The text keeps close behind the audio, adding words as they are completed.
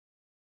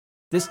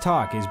This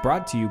talk is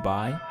brought to you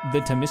by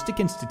the Thomistic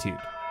Institute.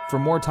 For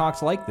more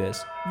talks like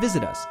this,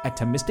 visit us at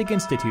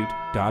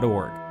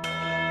ThomisticInstitute.org.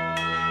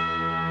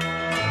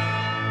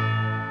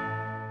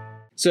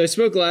 So I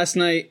spoke last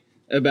night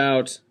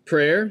about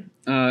prayer,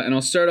 and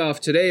I'll start off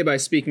today by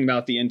speaking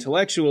about the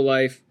intellectual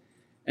life,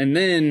 and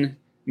then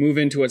move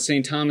into what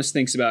St. Thomas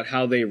thinks about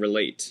how they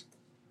relate.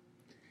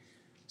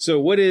 So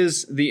what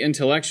is the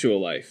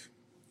intellectual life?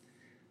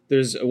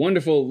 There's a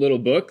wonderful little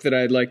book that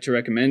I'd like to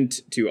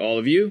recommend to all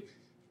of you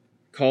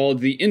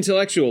called The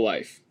Intellectual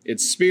Life.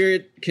 It's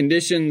Spirit,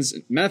 Conditions,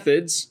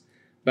 Methods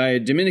by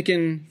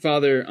Dominican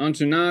Father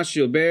Antonin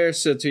Gilbert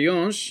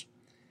Sertillanges.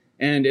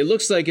 And it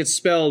looks like it's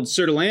spelled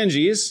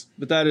Sertillanges,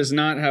 but that is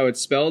not how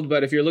it's spelled.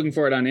 But if you're looking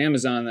for it on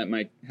Amazon, that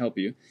might help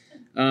you.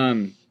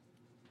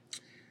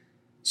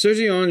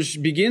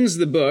 Sertillanges begins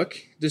the book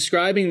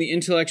describing the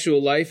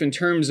intellectual life in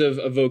terms of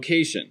a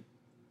vocation.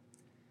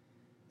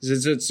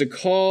 It's a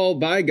call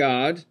by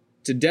God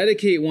to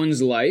dedicate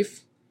one's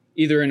life,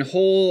 either in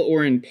whole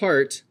or in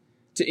part,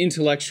 to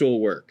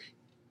intellectual work.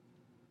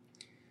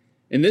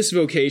 And this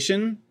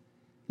vocation,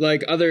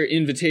 like other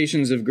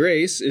invitations of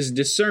grace, is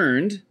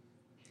discerned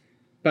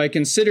by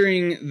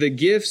considering the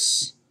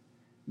gifts,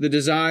 the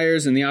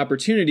desires, and the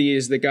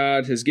opportunities that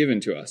God has given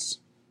to us.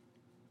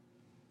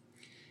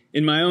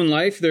 In my own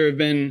life, there have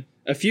been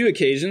a few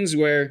occasions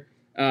where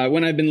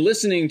when I've been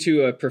listening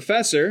to a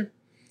professor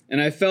and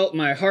I felt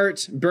my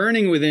heart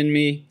burning within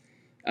me,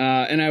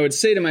 and I would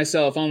say to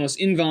myself almost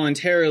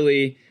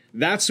involuntarily,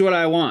 that's what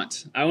I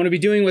want. I want to be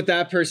doing what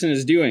that person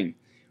is doing.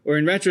 Or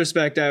in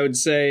retrospect, I would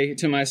say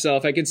to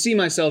myself, I could see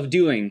myself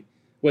doing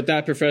what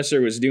that professor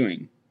was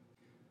doing.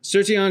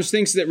 Sertillanges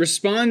thinks that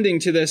responding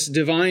to this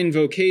divine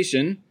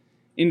vocation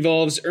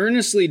involves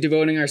earnestly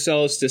devoting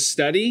ourselves to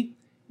study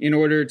in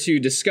order to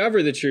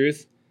discover the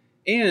truth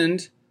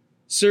and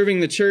serving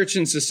the church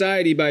and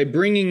society by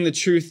bringing the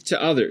truth to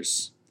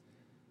others,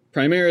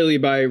 primarily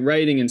by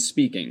writing and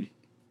speaking.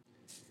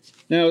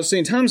 Now,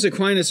 St. Thomas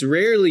Aquinas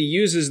rarely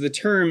uses the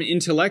term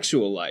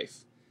intellectual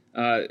life,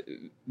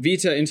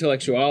 vita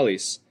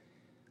intellectualis.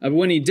 But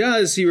when he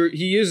does, he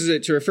uses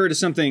it to refer to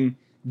something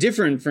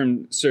different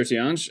from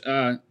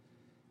Sertillanges.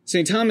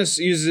 St. Thomas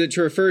uses it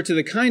to refer to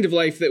the kind of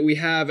life that we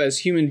have as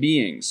human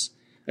beings,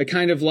 a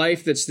kind of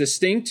life that's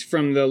distinct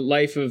from the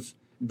life of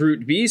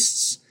brute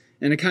beasts,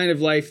 and a kind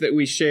of life that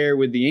we share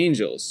with the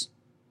angels.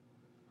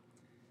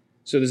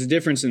 So there's a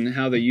difference in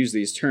how they use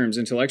these terms,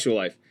 intellectual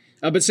life.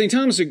 But St.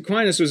 Thomas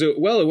Aquinas was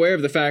well aware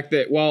of the fact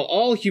that while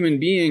all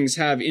human beings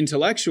have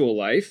intellectual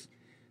life,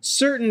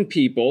 certain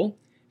people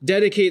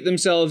dedicate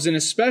themselves in a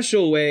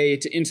special way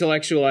to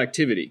intellectual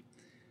activity.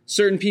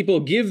 Certain people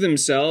give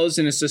themselves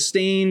in a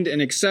sustained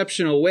and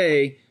exceptional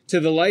way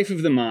to the life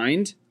of the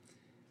mind,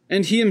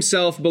 and he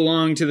himself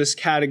belonged to this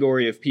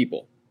category of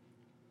people.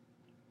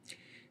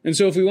 And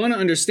so if we want to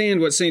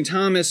understand what St.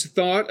 Thomas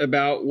thought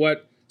about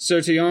what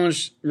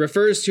Sertillanges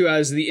refers to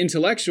as the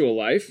intellectual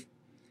life,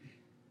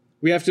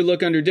 we have to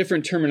look under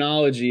different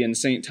terminology in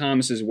St.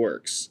 Thomas's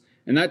works.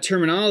 And that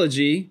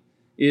terminology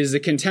is the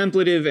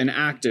contemplative and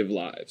active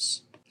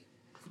lives.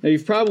 Now,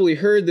 you've probably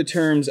heard the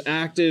terms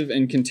active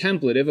and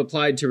contemplative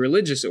applied to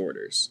religious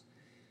orders.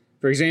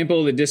 For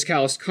example, the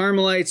Discalced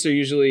Carmelites are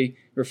usually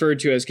referred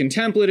to as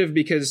contemplative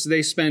because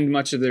they spend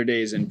much of their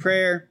days in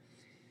prayer,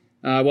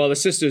 while the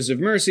Sisters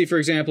of Mercy, for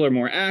example, are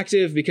more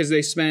active because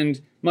they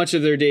spend much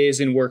of their days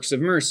in works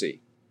of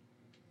mercy.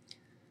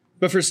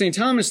 But for St.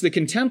 Thomas, the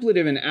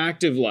contemplative and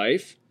active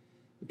life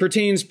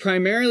pertains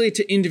primarily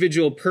to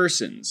individual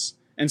persons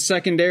and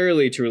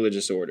secondarily to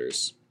religious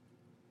orders.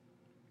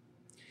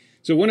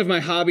 So one of my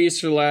hobbies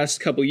for the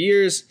last couple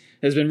years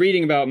has been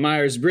reading about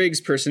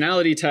Myers-Briggs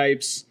personality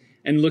types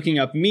and looking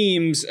up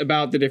memes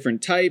about the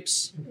different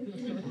types.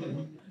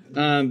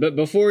 But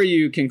before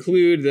you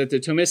conclude that the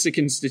Thomistic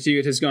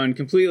Institute has gone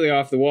completely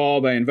off the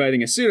wall by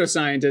inviting a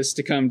pseudoscientist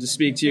to come to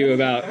speak to you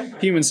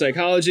about human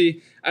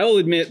psychology, I will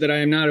admit that I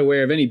am not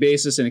aware of any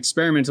basis in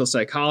experimental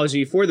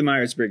psychology for the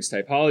Myers-Briggs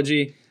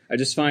typology. I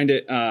just find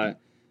it that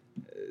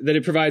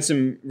it provides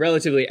some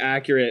relatively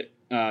accurate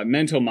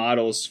mental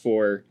models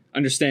for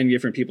understanding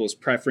different people's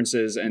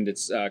preferences, and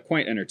it's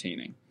quite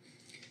entertaining.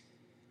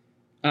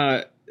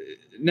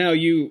 Now,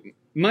 you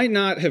might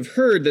not have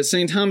heard that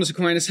St. Thomas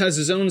Aquinas has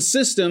his own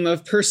system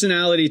of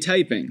personality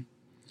typing.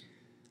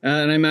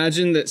 And I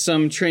imagine that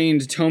some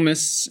trained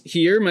Thomists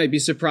here might be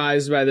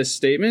surprised by this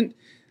statement.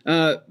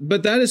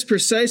 But that is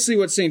precisely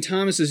what St.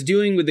 Thomas is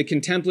doing with the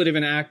contemplative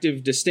and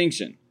active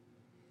distinction.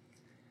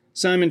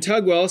 Simon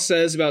Tugwell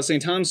says about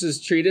St.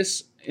 Thomas's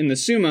treatise in the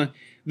Summa,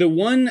 the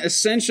one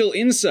essential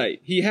insight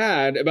he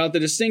had about the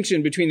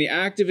distinction between the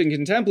active and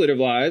contemplative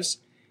lives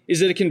is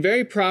that it can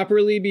very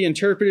properly be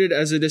interpreted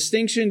as a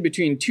distinction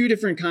between two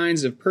different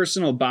kinds of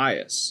personal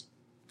bias.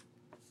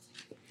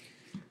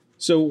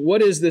 So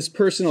what is this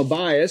personal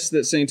bias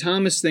that St.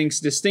 Thomas thinks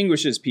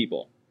distinguishes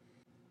people?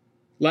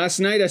 Last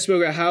night I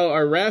spoke about how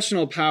our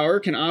rational power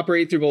can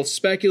operate through both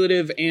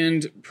speculative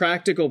and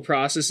practical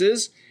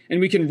processes,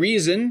 and we can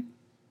reason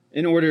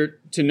in order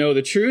to know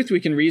the truth. We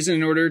can reason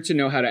in order to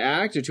know how to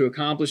act or to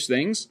accomplish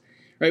things.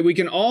 right? We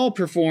can all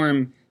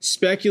perform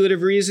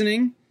speculative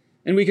reasoning,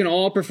 and we can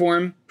all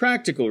perform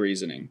practical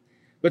reasoning.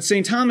 But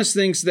St. Thomas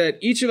thinks that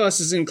each of us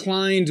is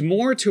inclined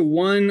more to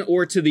one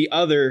or to the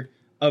other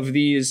of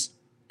these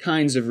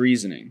kinds of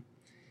reasoning.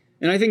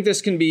 And I think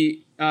this can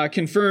be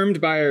confirmed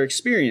by our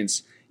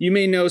experience. You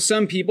may know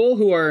some people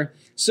who are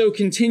so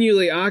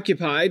continually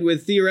occupied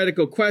with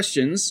theoretical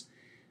questions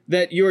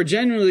that you're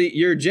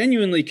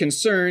genuinely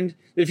concerned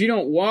that if you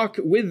don't walk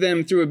with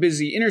them through a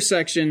busy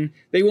intersection,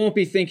 they won't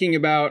be thinking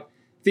about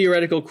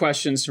theoretical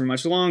questions for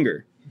much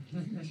longer.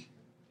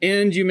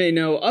 And you may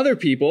know other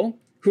people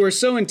who are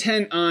so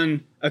intent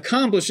on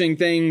accomplishing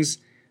things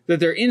that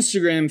their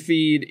Instagram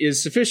feed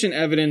is sufficient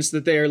evidence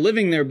that they are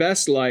living their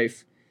best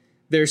life.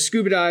 They're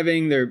scuba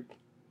diving, they're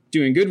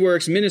doing good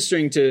works,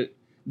 ministering to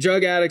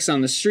drug addicts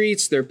on the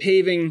streets, they're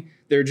paving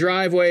their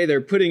driveway,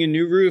 they're putting a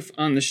new roof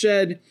on the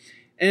shed,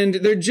 and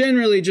they're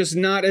generally just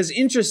not as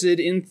interested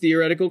in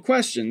theoretical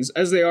questions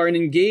as they are in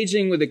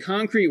engaging with the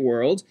concrete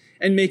world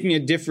and making a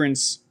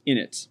difference in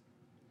it.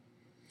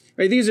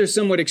 Right, these are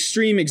somewhat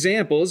extreme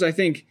examples. I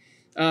think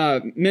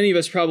many of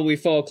us probably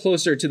fall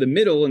closer to the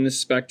middle in this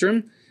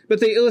spectrum, but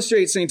they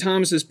illustrate St.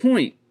 Thomas's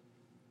point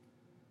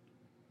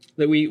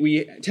that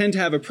we tend to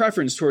have a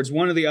preference towards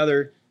one or the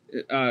other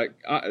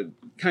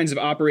kinds of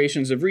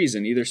operations of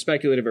reason, either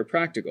speculative or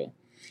practical.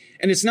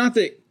 And it's not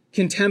that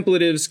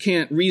contemplatives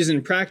can't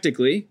reason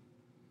practically,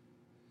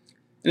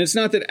 and it's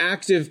not that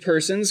active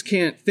persons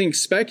can't think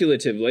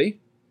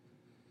speculatively.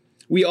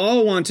 We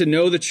all want to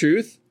know the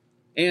truth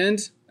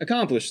and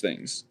accomplish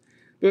things.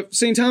 But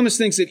St. Thomas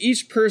thinks that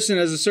each person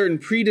has a certain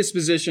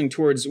predisposition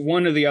towards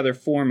one or the other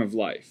form of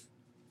life.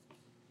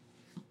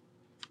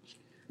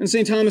 And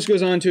St. Thomas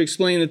goes on to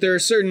explain that there are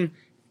certain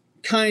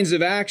kinds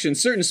of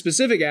actions, certain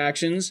specific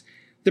actions,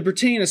 that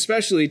pertain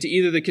especially to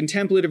either the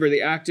contemplative or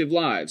the active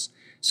lives.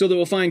 So that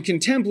we'll find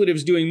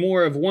contemplatives doing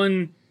more of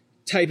one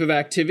type of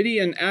activity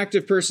and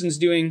active persons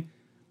doing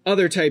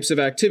other types of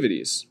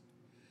activities.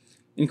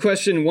 In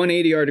question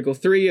 180, Article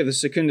 3 of the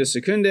Secunda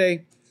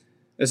Secundae,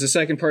 as the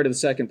second part of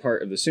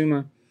the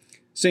Summa,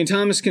 St.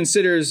 Thomas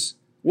considers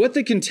what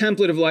the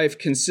contemplative life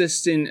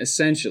consists in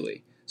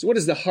essentially. So what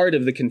is the heart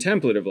of the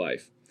contemplative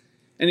life?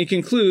 And he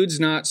concludes,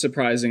 not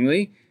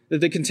surprisingly, that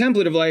the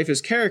contemplative life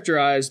is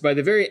characterized by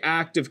the very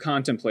act of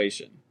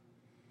contemplation,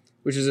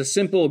 which is a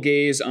simple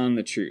gaze on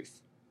the truth.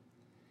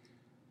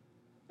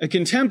 A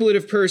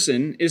contemplative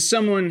person is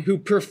someone who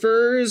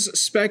prefers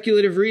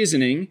speculative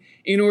reasoning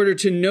in order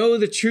to know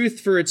the truth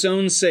for its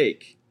own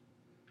sake.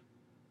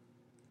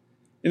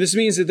 And this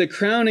means that the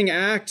crowning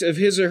act of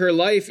his or her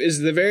life is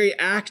the very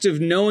act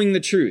of knowing the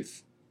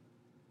truth.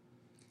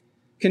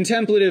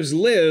 Contemplatives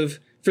live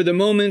for the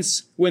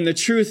moments when the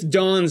truth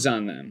dawns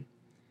on them.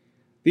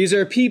 These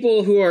are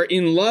people who are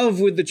in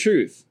love with the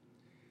truth,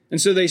 and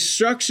so they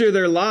structure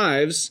their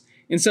lives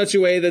in such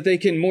a way that they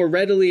can more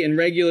readily and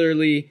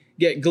regularly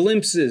get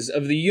glimpses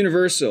of the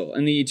universal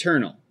and the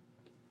eternal.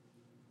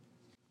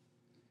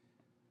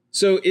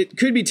 So it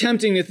could be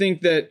tempting to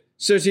think that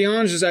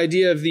Sertillange's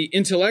idea of the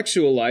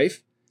intellectual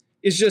life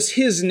is just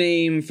his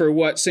name for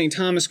what St.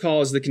 Thomas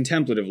calls the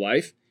contemplative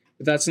life,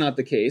 but that's not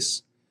the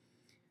case.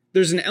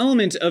 There's an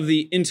element of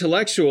the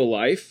intellectual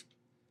life.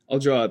 I'll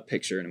draw a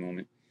picture in a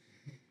moment.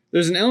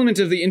 There's an element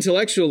of the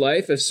intellectual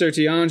life, as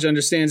Sertillange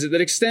understands it,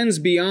 that extends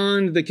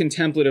beyond the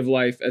contemplative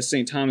life as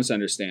St. Thomas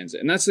understands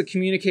it, and that's the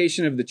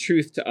communication of the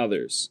truth to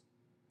others.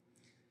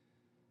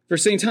 For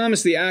St.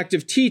 Thomas, the act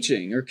of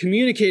teaching or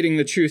communicating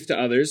the truth to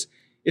others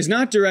is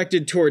not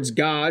directed towards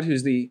God,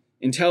 who's the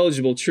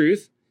intelligible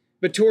truth,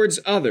 but towards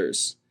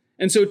others.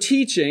 And so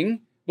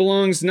teaching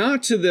belongs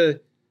not to the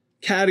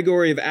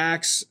category of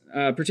acts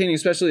pertaining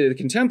especially to the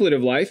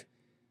contemplative life,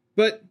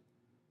 but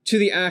to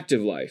the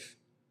active life.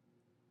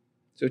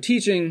 So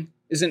teaching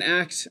is an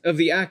act of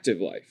the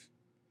active life.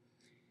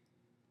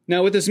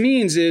 Now, what this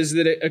means is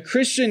that a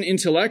Christian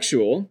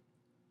intellectual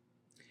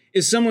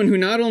is someone who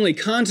not only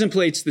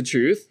contemplates the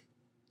truth,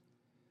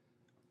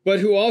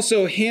 but who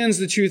also hands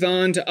the truth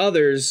on to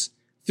others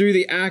through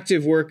the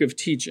active work of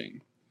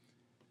teaching.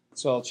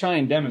 So I'll try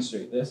and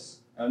demonstrate this.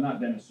 Not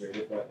demonstrate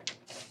it, but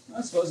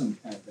I suppose I'm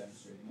kind of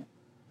demonstrating it.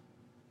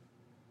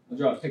 I'll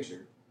draw a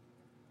picture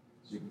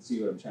so you can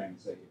see what I'm trying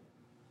to say here.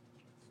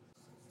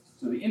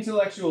 So the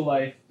intellectual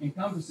life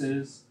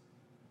encompasses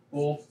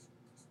both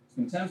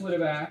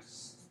contemplative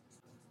acts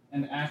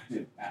and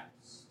active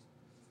acts.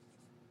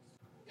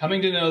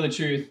 Coming to know the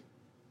truth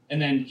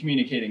and then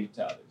communicating it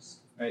to others.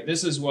 Right?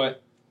 This is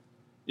what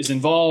is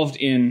involved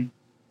in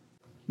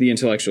the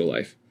intellectual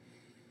life.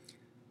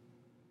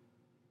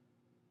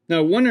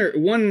 Now,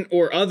 one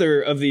or other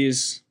of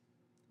these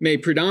may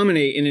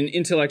predominate in an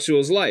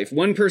intellectual's life.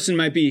 One person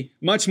might be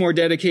much more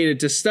dedicated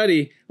to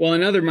study, while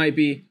another might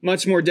be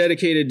much more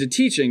dedicated to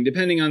teaching,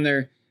 depending on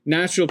their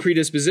natural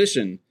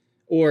predisposition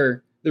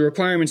or the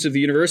requirements of the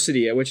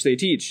university at which they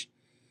teach.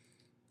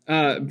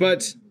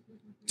 But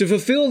to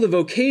fulfill the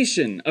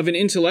vocation of an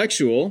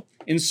intellectual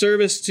in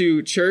service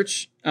to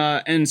church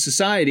and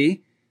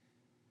society,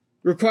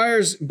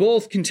 requires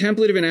both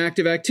contemplative and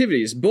active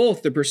activities,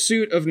 both the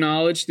pursuit of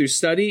knowledge through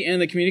study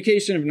and the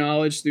communication of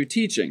knowledge through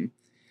teaching.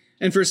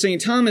 And for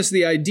St. Thomas,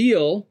 the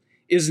ideal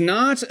is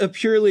not a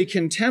purely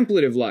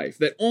contemplative life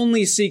that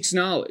only seeks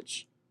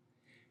knowledge,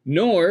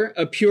 nor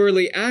a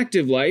purely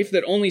active life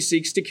that only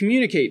seeks to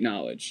communicate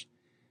knowledge.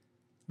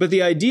 But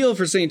the ideal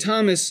for St.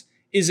 Thomas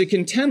is a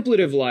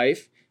contemplative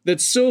life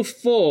that's so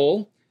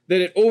full that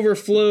it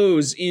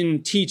overflows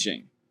in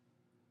teaching.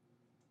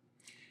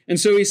 And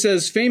so he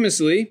says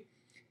famously,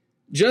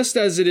 just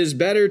as it is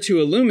better to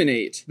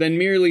illuminate than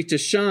merely to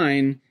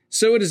shine,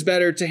 so it is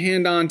better to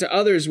hand on to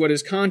others what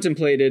is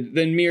contemplated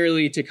than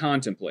merely to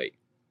contemplate.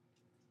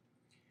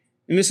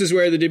 And this is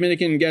where the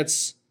Dominican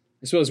gets,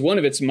 I suppose, one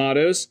of its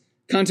mottos,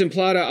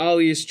 contemplata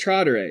aliis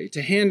tradere,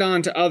 to hand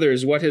on to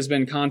others what has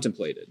been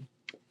contemplated.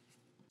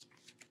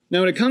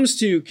 Now, when it comes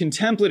to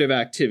contemplative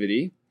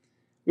activity,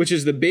 which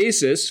is the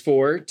basis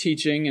for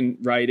teaching and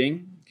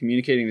writing,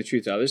 communicating the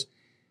truth to others,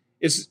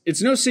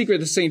 it's no secret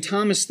that St.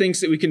 Thomas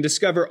thinks that we can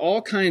discover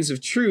all kinds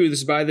of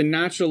truths by the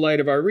natural light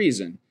of our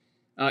reason,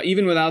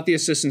 even without the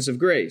assistance of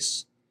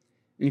grace.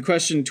 In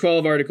question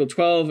 12, article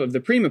 12 of the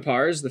Prima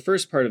Pars, the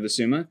first part of the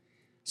Summa,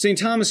 St.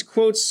 Thomas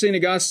quotes St.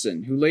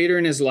 Augustine, who later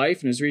in his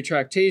life, in his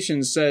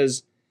retractations,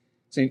 says,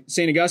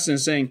 St. Augustine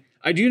is saying,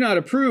 I do not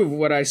approve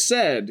what I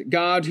said,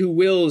 God who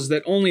wills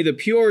that only the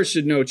pure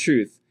should know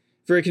truth,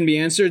 for it can be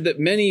answered that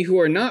many who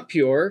are not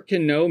pure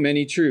can know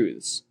many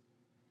truths.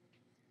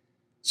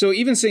 So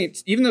even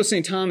though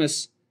St.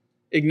 Thomas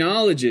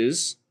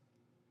acknowledges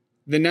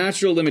the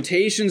natural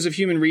limitations of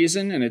human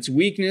reason and its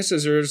weakness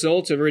as a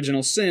result of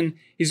original sin,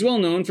 he's well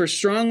known for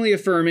strongly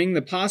affirming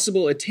the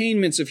possible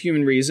attainments of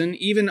human reason,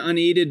 even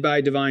unaided by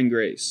divine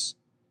grace.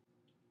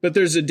 But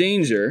there's a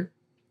danger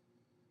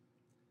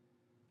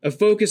of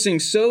focusing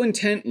so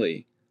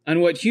intently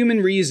on what human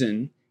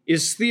reason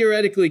is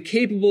theoretically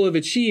capable of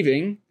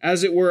achieving,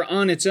 as it were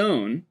on its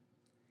own,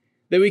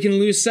 that we can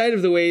lose sight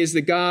of the ways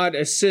that God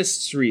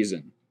assists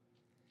reason,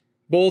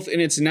 both in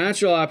its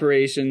natural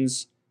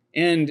operations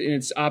and in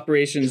its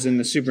operations in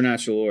the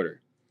supernatural order.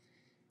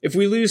 If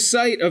we lose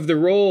sight of the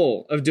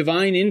role of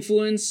divine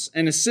influence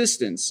and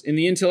assistance in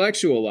the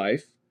intellectual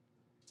life,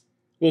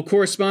 we'll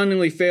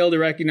correspondingly fail to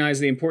recognize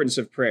the importance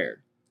of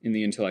prayer in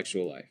the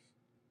intellectual life.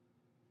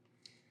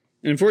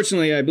 And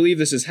unfortunately, I believe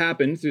this has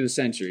happened through the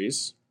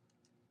centuries.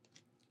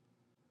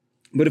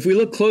 But if we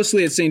look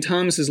closely at St.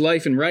 Thomas's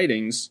life and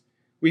writings,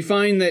 we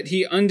find that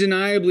he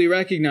undeniably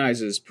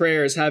recognizes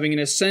prayer as having an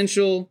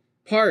essential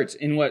part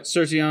in what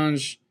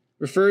Sertillanges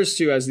refers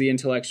to as the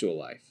intellectual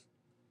life.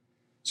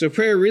 So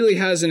prayer really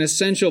has an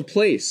essential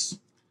place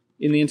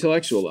in the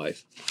intellectual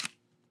life.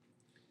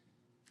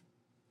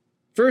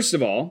 First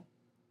of all,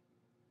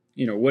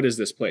 what is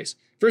this place?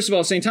 First of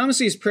all, St. Thomas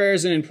sees prayer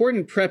as an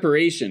important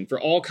preparation for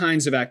all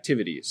kinds of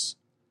activities.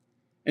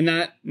 And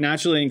that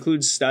naturally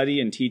includes study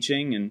and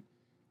teaching and,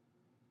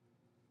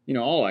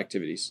 all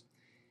activities.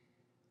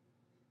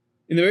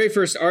 In the very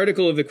first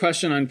article of the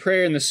question on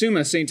prayer in the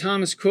Summa, St.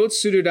 Thomas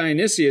quotes Pseudo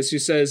Dionysius, who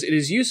says, "It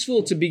is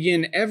useful to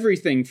begin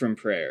everything from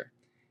prayer,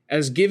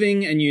 as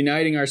giving and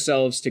uniting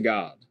ourselves to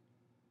God."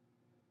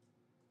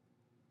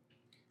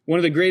 One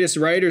of the greatest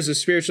writers of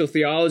spiritual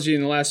theology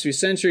in the last few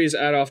centuries,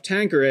 Adolphe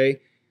Tanqueray,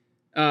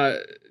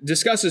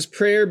 discusses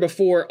prayer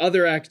before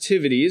other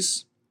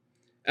activities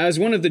as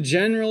one of the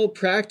general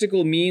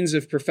practical means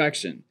of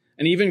perfection,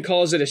 and even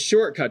calls it a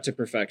shortcut to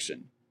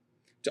perfection,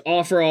 to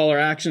offer all our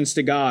actions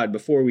to God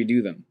before we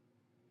do them.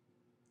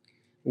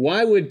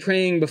 Why would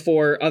praying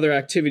before other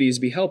activities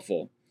be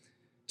helpful?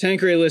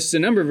 Tanqueray lists a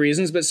number of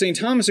reasons, but St.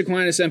 Thomas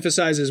Aquinas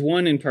emphasizes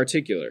one in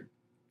particular.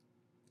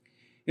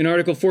 In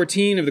Article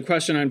 14 of the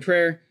Question on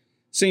Prayer,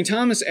 St.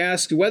 Thomas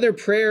asked whether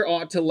prayer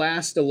ought to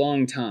last a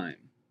long time.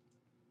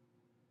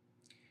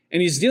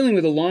 And he's dealing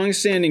with a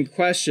long-standing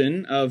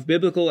question of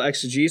biblical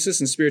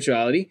exegesis and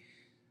spirituality.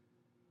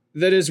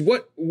 That is,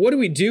 what do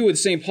we do with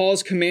St.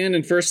 Paul's command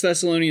in 1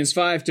 Thessalonians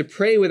 5 to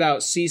pray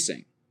without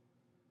ceasing?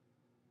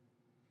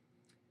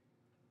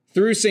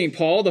 Through St.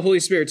 Paul, the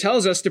Holy Spirit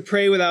tells us to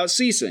pray without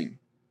ceasing.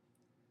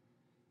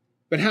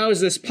 But how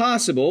is this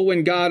possible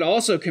when God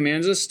also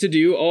commands us to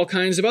do all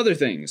kinds of other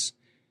things?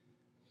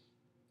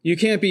 You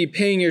can't be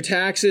paying your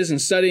taxes and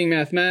studying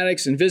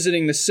mathematics and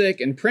visiting the sick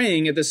and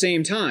praying at the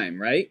same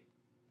time, right?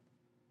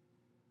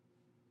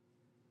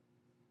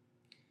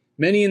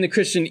 Many in the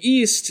Christian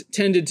East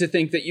tended to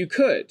think that you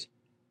could.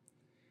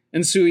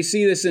 And so we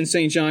see this in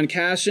St. John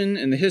Cassian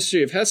and the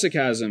history of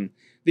hesychasm,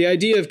 the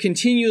idea of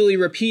continually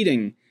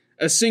repeating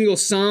a single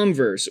psalm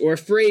verse or a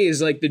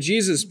phrase like the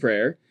Jesus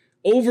prayer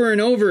over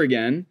and over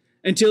again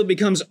until it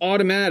becomes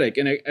automatic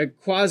and a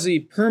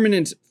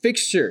quasi-permanent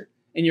fixture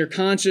in your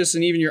conscious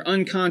and even your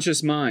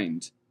unconscious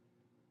mind.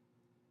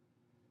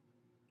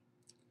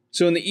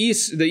 So in the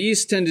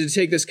East tended to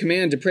take this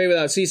command to pray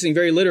without ceasing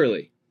very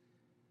literally.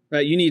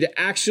 Right? You need to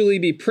actually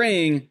be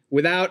praying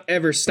without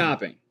ever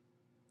stopping.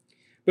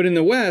 But in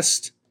the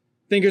West,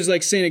 thinkers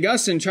like St.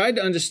 Augustine tried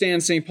to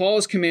understand St.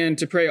 Paul's command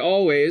to pray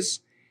always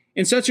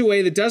in such a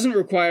way that doesn't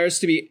require us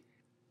to be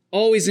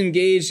always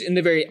engaged in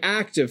the very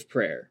act of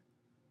prayer.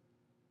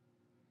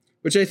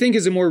 which I think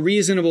is a more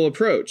reasonable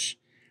approach.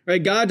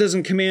 Right? God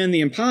doesn't command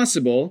the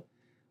impossible,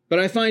 but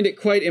I find it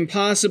quite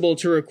impossible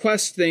to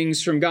request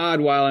things from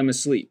God while I'm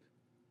asleep.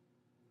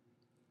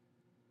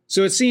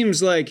 So it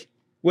seems like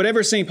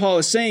whatever St. Paul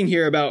is saying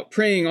here about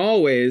praying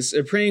always,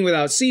 or praying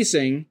without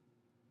ceasing,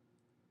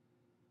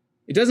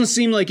 it doesn't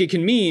seem like it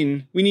can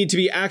mean we need to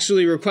be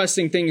actually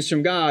requesting things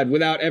from God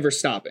without ever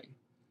stopping.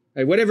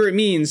 Right? Whatever it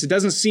means, it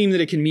doesn't seem that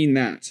it can mean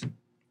that.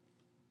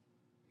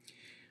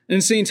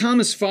 And St.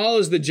 Thomas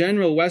follows the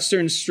general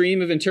Western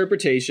stream of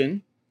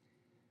interpretation,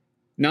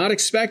 not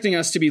expecting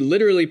us to be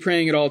literally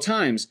praying at all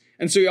times.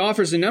 And so he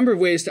offers a number of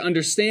ways to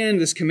understand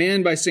this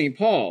command by St.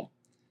 Paul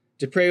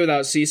to pray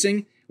without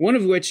ceasing, one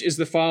of which is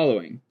the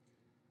following.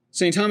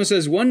 St. Thomas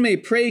says, one may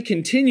pray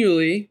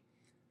continually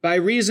by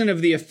reason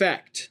of the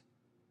effect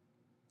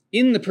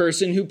in the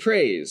person who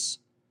prays,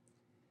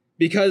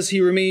 because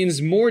he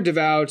remains more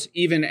devout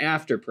even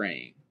after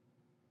praying.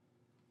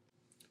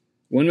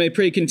 One may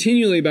pray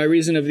continually by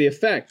reason of the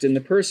effect in the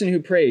person who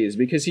prays,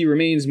 because he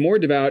remains more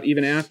devout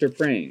even after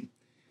praying.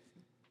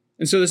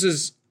 And so this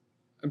is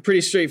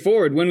pretty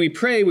straightforward. When we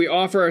pray, we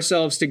offer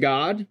ourselves to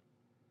God.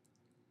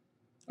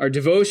 Our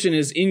devotion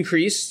is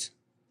increased.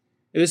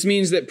 This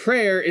means that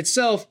prayer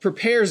itself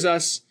prepares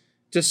us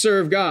to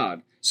serve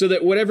God, so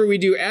that whatever we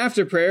do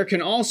after prayer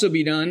can also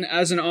be done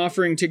as an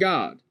offering to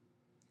God.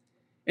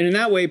 And in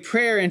that way,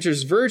 prayer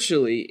enters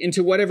virtually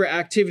into whatever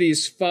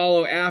activities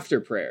follow after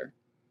prayer.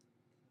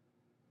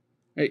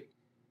 Right?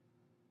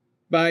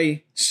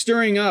 By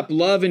stirring up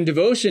love and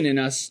devotion in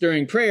us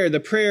during prayer, the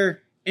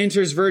prayer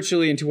enters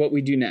virtually into what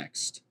we do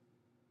next.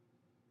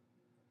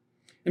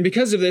 And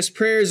because of this,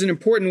 prayer is an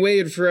important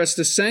way for us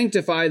to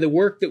sanctify the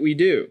work that we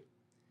do,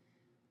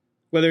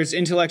 whether it's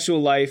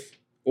intellectual life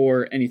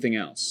or anything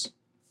else.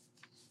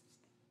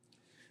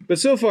 But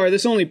so far,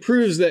 this only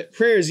proves that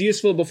prayer is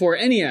useful before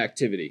any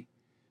activity.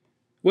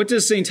 What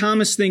does St.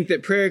 Thomas think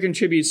that prayer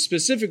contributes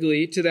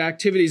specifically to the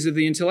activities of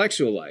the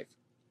intellectual life?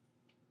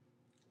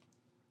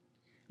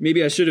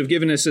 Maybe I should have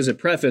given this as a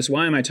preface.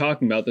 Why am I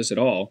talking about this at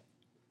all?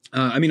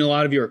 A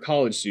lot of you are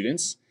college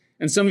students,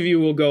 and some of you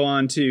will go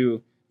on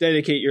to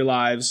dedicate your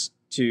lives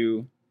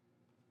to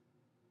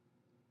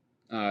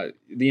the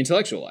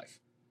intellectual life.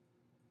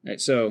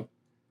 Right, so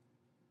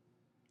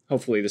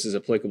hopefully this is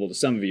applicable to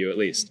some of you at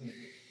least.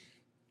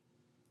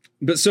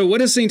 But so what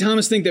does St.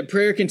 Thomas think that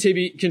prayer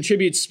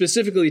contributes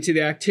specifically to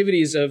the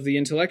activities of the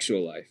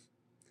intellectual life?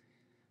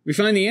 We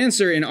find the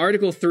answer in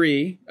Article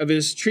 3 of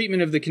his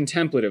treatment of the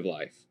contemplative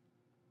life.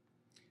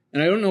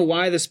 And I don't know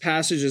why this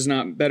passage is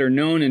not better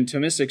known in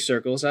Thomistic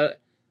circles.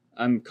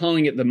 I'm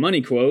calling it the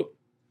money quote,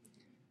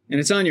 and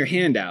it's on your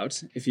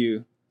handout if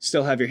you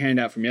still have your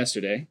handout from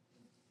yesterday.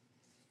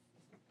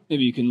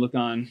 Maybe you can look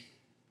on.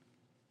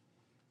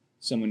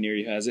 Someone near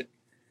you has it.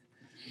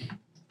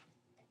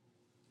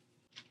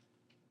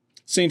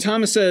 St.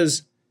 Thomas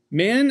says,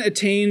 man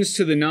attains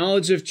to the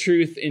knowledge of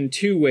truth in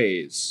two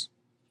ways.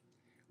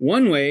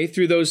 One way,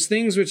 through those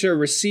things which are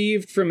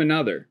received from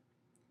another.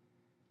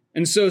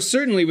 And so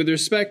certainly with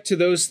respect to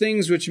those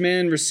things which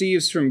man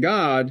receives from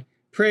God,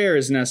 prayer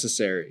is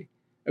necessary.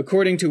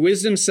 According to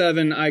Wisdom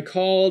 7, I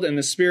called and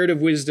the Spirit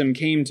of wisdom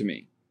came to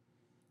me.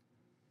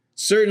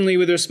 Certainly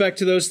with respect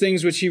to those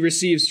things which he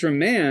receives from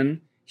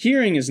man,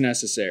 hearing is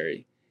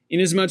necessary,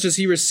 inasmuch as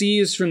he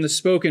receives from the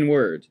spoken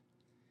word.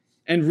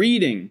 And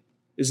reading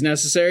is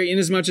necessary,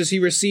 inasmuch as he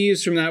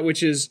receives from that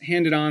which is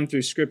handed on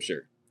through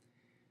Scripture.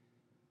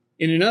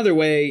 In another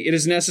way, it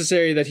is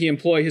necessary that he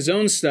employ his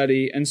own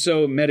study, and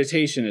so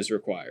meditation is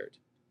required.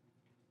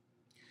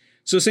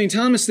 So St.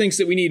 Thomas thinks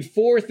that we need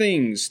four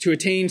things to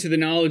attain to the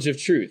knowledge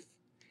of truth: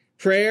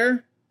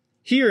 prayer,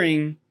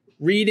 hearing,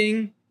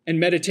 reading, and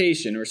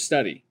meditation or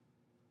study.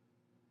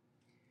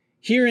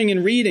 Hearing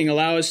and reading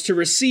allow us to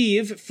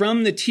receive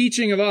from the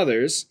teaching of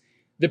others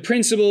the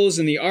principles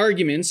and the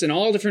arguments in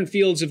all different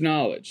fields of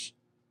knowledge.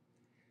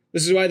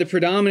 This is why the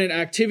predominant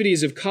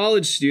activities of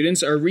college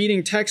students are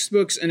reading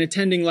textbooks and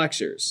attending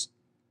lectures.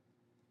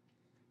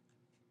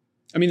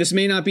 This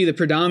may not be the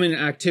predominant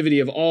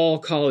activity of all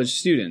college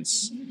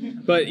students,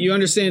 but you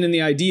understand in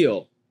the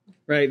ideal,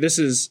 right? This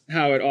is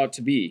how it ought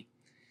to be.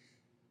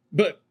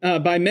 But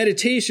by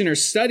meditation or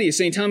study,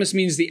 St. Thomas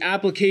means the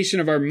application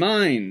of our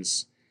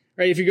minds,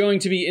 right? If you're going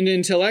to be an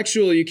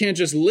intellectual, you can't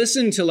just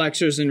listen to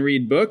lectures and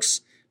read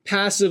books,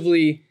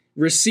 passively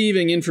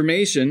receiving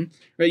information,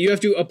 right? You have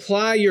to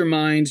apply your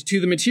mind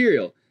to the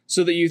material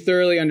so that you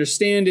thoroughly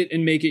understand it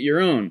and make it your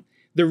own.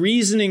 The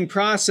reasoning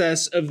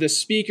process of the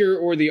speaker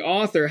or the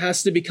author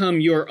has to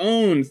become your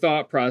own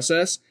thought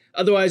process.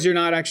 Otherwise, you're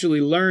not actually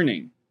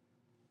learning.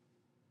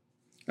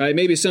 Right?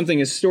 Maybe something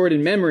is stored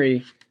in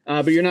memory,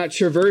 but you're not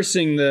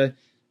traversing the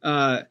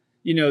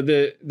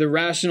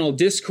rational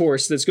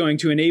discourse that's going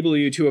to enable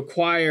you to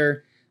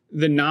acquire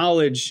the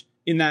knowledge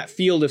in that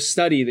field of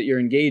study that you're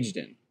engaged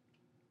in.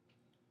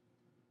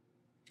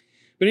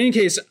 But in any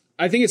case,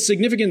 I think it's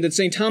significant that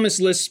St.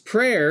 Thomas lists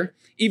prayer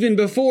even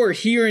before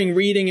hearing,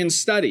 reading, and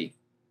study.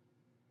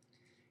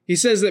 He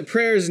says that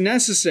prayer is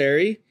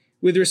necessary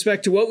with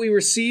respect to what we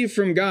receive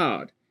from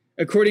God,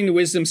 According to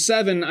Wisdom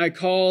 7, I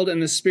called,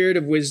 and the spirit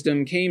of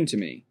wisdom came to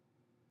me.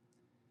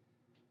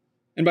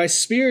 And by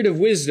spirit of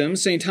wisdom,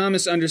 St.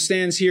 Thomas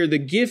understands here the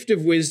gift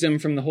of wisdom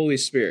from the Holy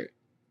Spirit.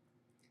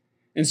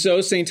 And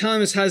so St.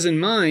 Thomas has in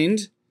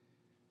mind,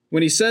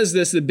 when he says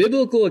this, the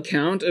biblical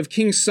account of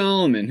King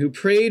Solomon, who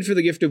prayed for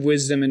the gift of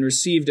wisdom and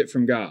received it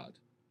from God.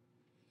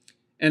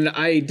 And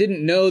I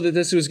didn't know that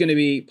this was going to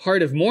be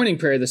part of morning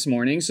prayer this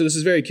morning, so this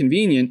is very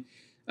convenient.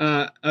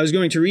 I was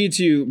going to read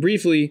to you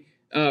briefly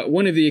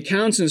one of the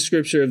accounts in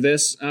Scripture of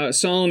this.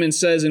 Solomon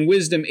says in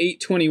Wisdom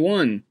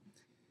 8:21,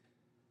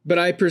 but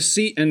I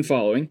perceived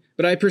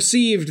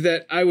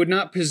that I would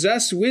not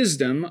possess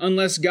wisdom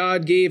unless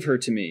God gave her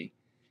to me.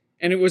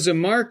 And it was a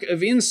mark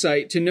of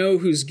insight to know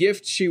whose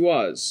gift she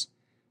was.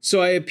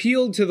 So I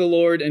appealed to the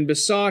Lord and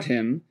besought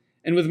him,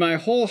 and with my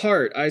whole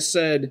heart I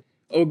said,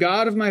 O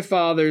God of my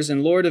fathers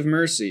and Lord of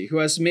mercy, who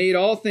hast made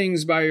all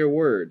things by your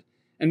word,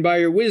 and by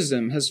your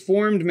wisdom has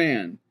formed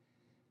man,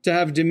 to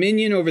have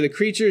dominion over the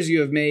creatures you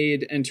have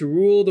made, and to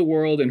rule the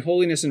world in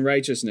holiness and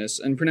righteousness,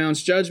 and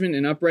pronounce judgment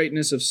in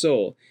uprightness of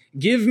soul.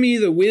 Give me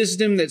the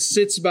wisdom that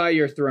sits by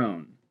your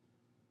throne.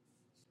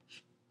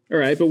 All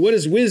right, but what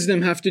does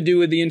wisdom have to do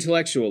with the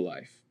intellectual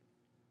life?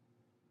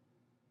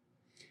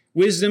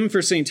 Wisdom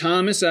for St.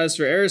 Thomas, as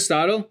for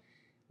Aristotle,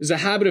 is a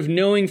habit of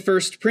knowing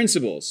first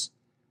principles,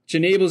 which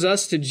enables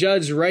us to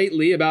judge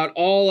rightly about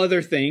all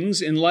other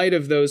things in light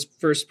of those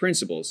first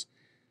principles.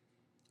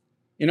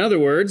 In other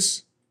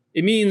words,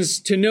 it means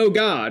to know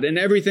God and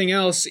everything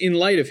else in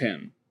light of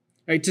him,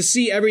 right? To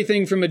see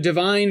everything from a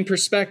divine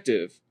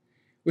perspective,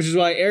 which is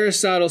why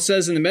Aristotle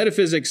says in the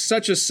Metaphysics,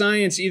 such a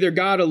science either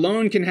God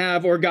alone can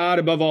have or God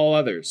above all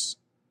others.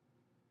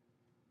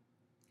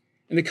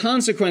 And the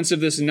consequence of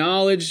this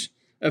knowledge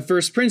of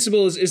first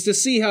principles is to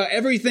see how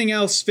everything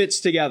else fits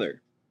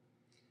together,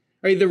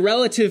 right? The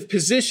relative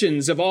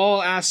positions of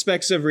all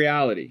aspects of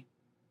reality.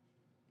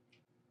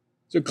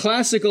 So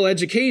classical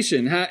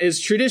education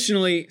is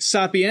traditionally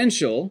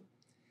sapiential,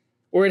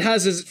 or it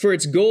has for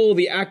its goal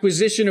the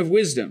acquisition of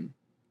wisdom.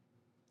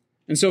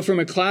 And so from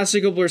a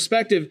classical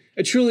perspective,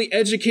 a truly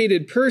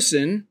educated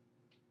person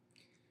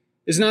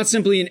is not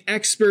simply an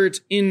expert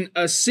in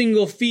a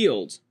single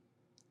field,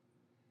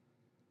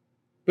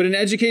 but an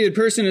educated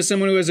person is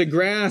someone who has a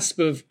grasp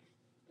of,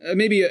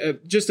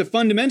 just a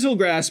fundamental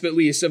grasp at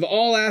least, of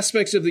all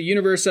aspects of the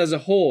universe as a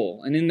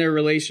whole and in their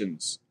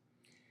relations,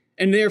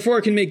 and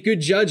therefore can make good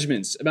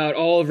judgments about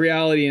all of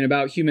reality and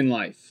about human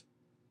life.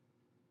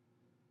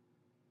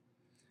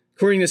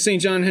 According to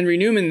St. John Henry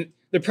Newman,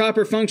 the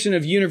proper function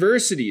of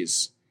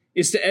universities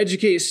is to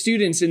educate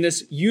students in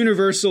this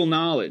universal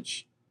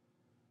knowledge.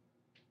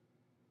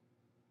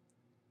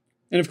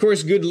 And of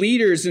course, good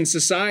leaders in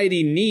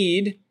society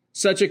need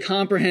such a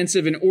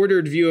comprehensive and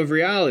ordered view of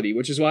reality,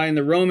 which is why in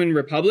the Roman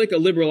Republic, a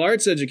liberal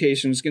arts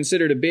education was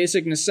considered a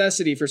basic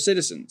necessity for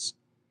citizens.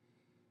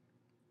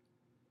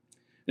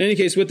 In any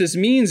case, what this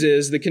means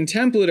is the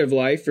contemplative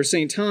life for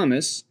St.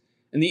 Thomas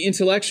and the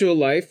intellectual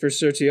life for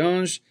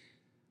Sertillanges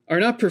are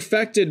not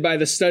perfected by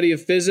the study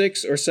of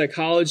physics or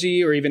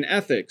psychology or even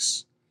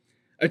ethics.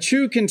 A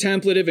true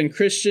contemplative and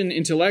Christian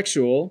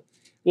intellectual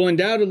will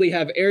undoubtedly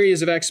have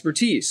areas of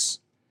expertise,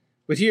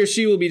 but he or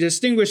she will be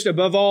distinguished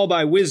above all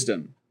by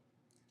wisdom,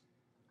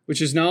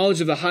 which is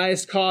knowledge of the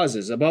highest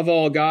causes, above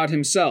all God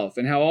himself,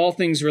 and how all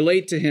things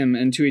relate to him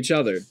and to each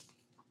other.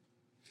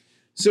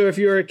 So if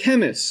you're a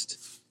chemist,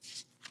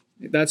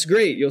 that's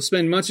great. You'll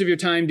spend much of your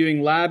time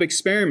doing lab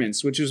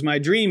experiments, which was my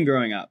dream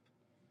growing up,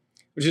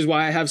 which is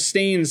why I have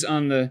stains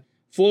on the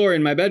floor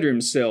in my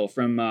bedroom still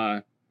from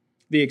the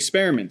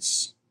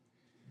experiments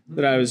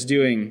that I was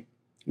doing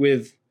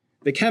with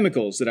the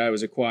chemicals that I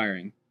was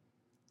acquiring.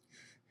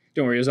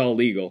 Don't worry, it was all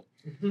legal.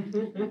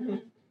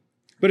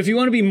 But if you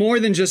want to be more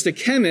than just a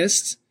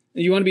chemist,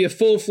 and you want to be a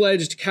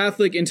full-fledged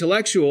Catholic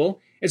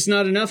intellectual, it's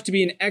not enough to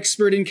be an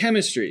expert in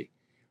chemistry,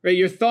 right?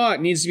 Your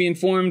thought needs to be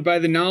informed by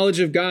the knowledge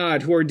of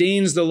God who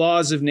ordains the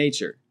laws of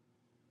nature.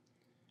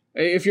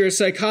 If you're a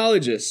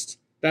psychologist,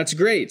 that's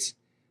great.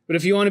 But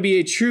if you want to be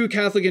a true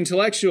Catholic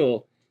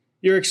intellectual,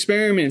 your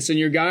experiments and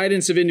your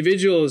guidance of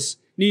individuals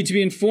need to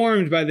be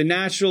informed by the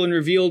natural and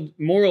revealed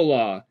moral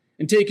law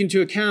and take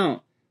into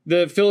account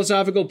the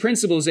philosophical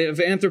principles of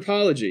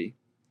anthropology,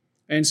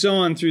 and so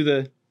on through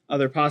the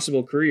other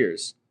possible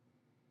careers.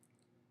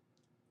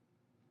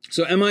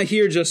 So am I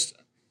here just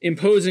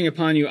imposing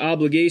upon you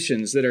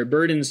obligations that are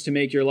burdens to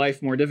make your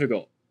life more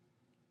difficult?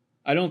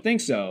 I don't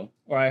think so,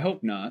 or I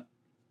hope not.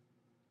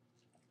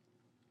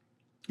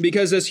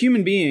 Because as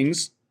human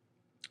beings,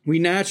 we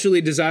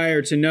naturally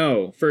desire to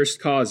know first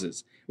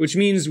causes, which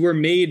means we're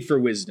made for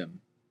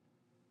wisdom.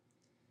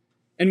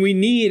 And we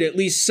need at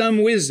least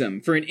some wisdom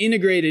for an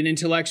integrated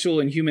intellectual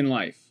and human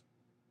life.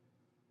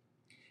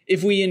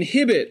 If we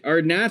inhibit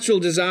our natural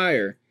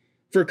desire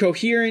for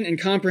coherent and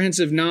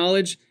comprehensive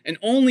knowledge and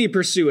only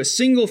pursue a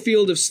single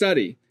field of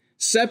study,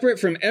 separate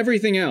from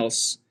everything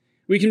else,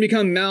 we can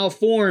become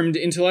malformed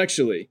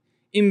intellectually,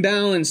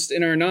 imbalanced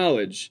in our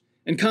knowledge,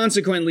 and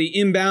consequently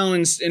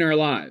imbalanced in our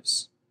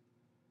lives.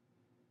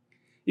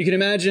 You can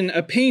imagine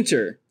a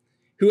painter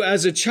who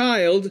as a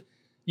child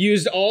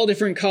used all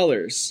different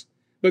colors,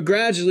 but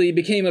gradually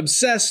became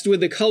obsessed with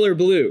the color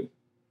blue,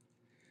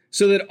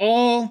 so that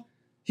all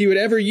he would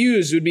ever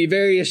use would be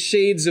various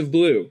shades of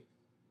blue.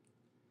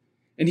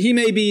 And he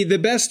may be the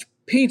best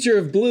painter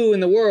of blue in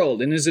the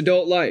world in his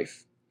adult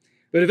life,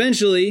 but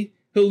eventually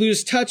he'll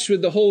lose touch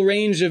with the whole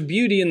range of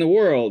beauty in the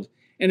world,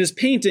 and his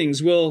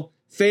paintings will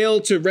fail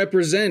to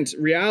represent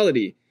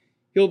reality.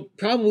 He'll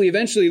probably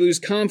eventually lose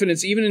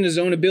confidence even in his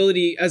own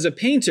ability as a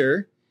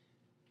painter,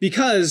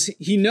 because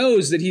he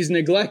knows that he's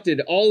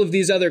neglected all of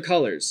these other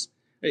colors.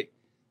 Right?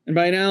 And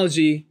by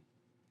analogy,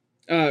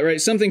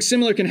 something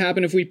similar can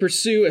happen if we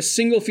pursue a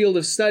single field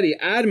of study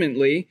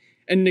adamantly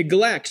and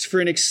neglect for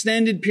an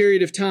extended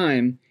period of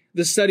time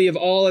the study of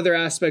all other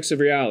aspects of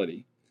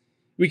reality.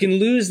 We can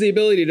lose the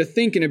ability to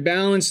think in a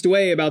balanced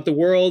way about the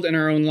world and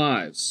our own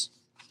lives.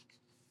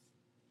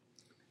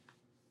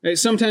 Right?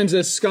 Sometimes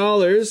as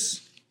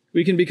scholars,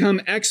 we can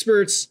become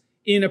experts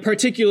in a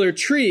particular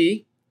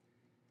tree,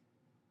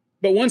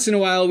 but once in a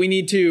while we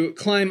need to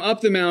climb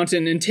up the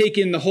mountain and take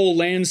in the whole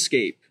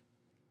landscape.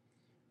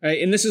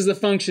 Right? And this is the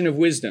function of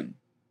wisdom.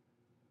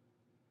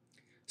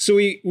 So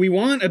we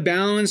want a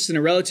balanced and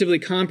a relatively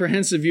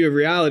comprehensive view of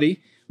reality.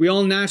 We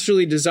all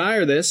naturally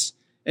desire this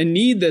and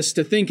need this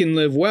to think and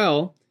live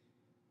well.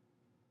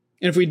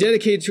 And if we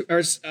dedicate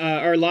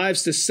our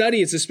lives to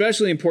study, it's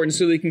especially important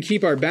so that we can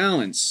keep our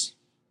balance.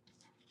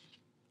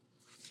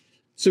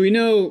 So we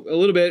know a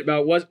little bit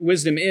about what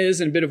wisdom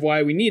is and a bit of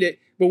why we need it,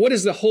 but what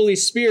is the Holy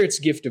Spirit's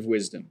gift of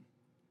wisdom?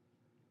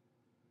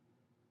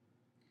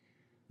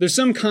 There's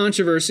some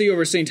controversy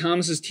over St.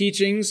 Thomas's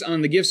teachings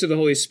on the gifts of the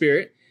Holy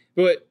Spirit,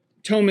 but what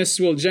Thomists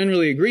will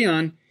generally agree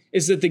on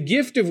is that the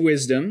gift of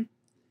wisdom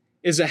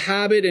is a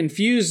habit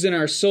infused in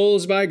our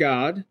souls by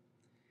God,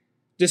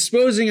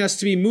 disposing us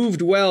to be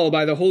moved well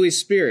by the Holy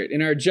Spirit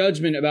in our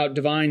judgment about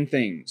divine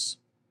things.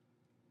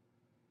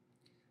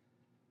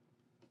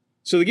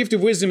 So the gift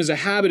of wisdom is a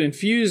habit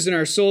infused in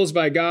our souls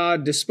by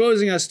God,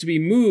 disposing us to be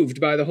moved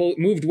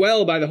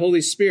well by the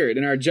Holy Spirit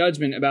in our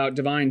judgment about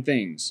divine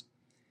things.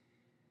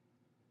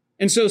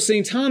 And so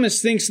St.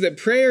 Thomas thinks that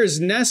prayer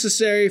is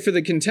necessary for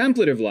the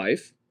contemplative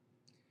life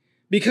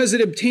because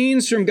it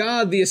obtains from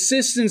God the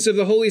assistance of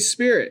the Holy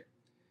Spirit,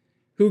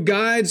 who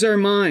guides our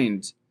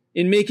mind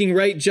in making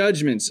right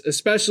judgments,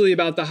 especially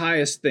about the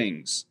highest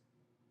things.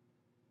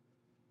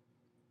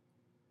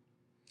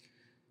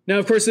 Now,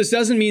 of course, this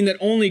doesn't mean that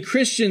only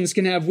Christians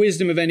can have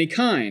wisdom of any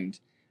kind.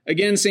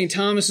 Again, St.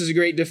 Thomas is a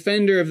great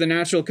defender of the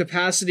natural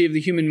capacity of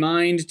the human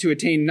mind to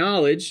attain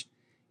knowledge,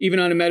 even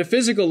on a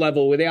metaphysical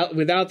level,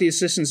 without the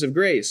assistance of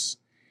grace.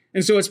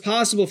 And so it's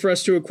possible for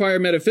us to acquire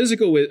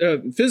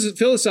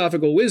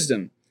philosophical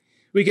wisdom.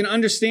 We can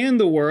understand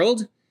the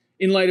world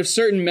in light of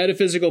certain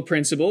metaphysical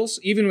principles,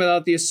 even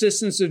without the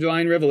assistance of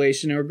divine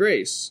revelation or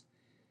grace.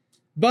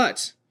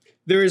 But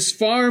there is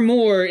far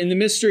more in the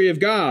mystery of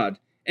God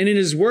and in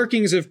his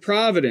workings of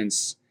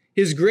providence,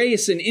 his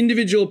grace in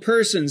individual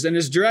persons, and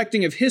his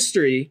directing of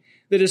history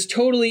that is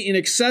totally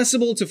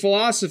inaccessible to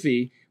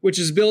philosophy, which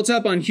is built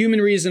up on human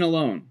reason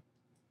alone.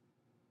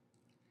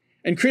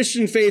 And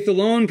Christian faith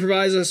alone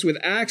provides us with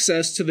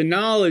access to the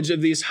knowledge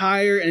of these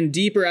higher and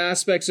deeper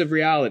aspects of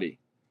reality,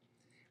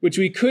 which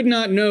we could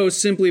not know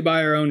simply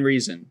by our own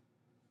reason.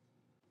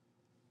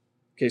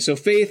 Okay, so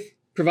faith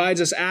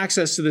provides us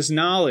access to this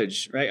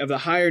knowledge, right, of the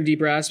higher and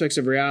deeper aspects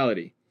of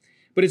reality.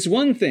 But it's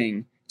one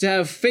thing to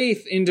have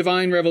faith in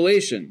divine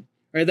revelation,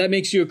 right? That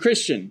makes you a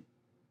Christian.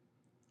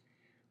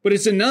 But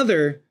it's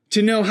another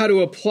to know how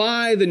to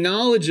apply the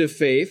knowledge of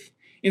faith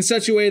in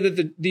such a way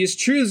that these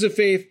truths of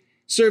faith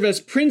serve as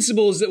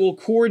principles that will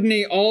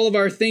coordinate all of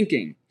our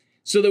thinking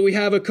so that we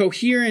have a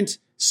coherent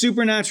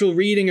supernatural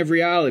reading of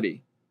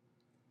reality.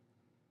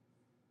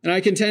 And I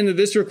contend that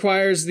this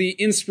requires the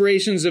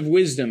inspirations of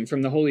wisdom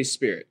from the Holy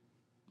Spirit.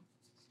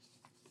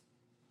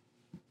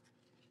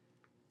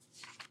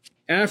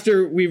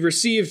 After we've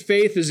received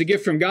faith as a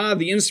gift from God,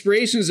 the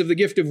inspirations of the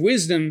gift of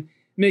wisdom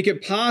make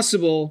it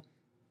possible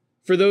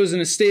for those in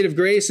a state of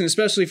grace, and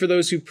especially for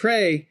those who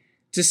pray,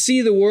 to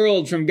see the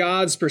world from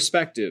God's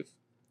perspective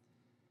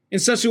in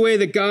such a way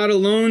that God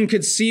alone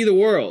could see the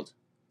world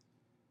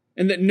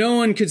and that no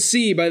one could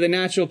see by the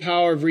natural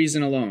power of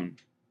reason alone.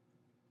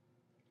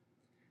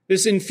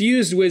 This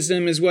infused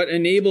wisdom is what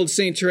enabled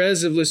Saint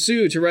Therese of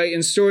Lisieux to write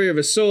in Story of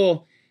a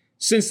Soul,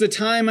 "Since the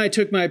time I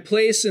took my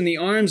place in the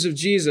arms of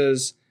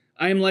Jesus,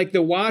 I am like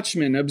the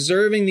watchman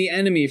observing the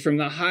enemy from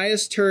the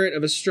highest turret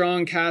of a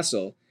strong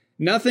castle.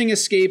 Nothing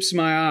escapes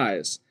my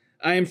eyes.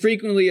 I am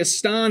frequently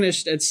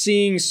astonished at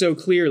seeing so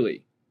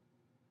clearly."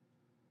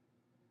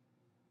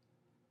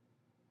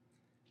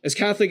 As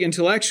Catholic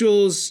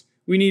intellectuals,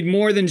 we need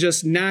more than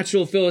just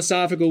natural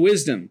philosophical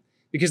wisdom,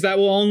 because that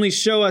will only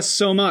show us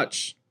so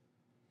much.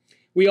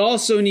 We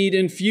also need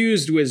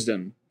infused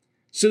wisdom,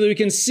 so that we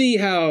can see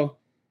how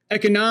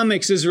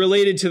economics is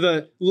related to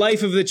the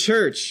life of the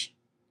church,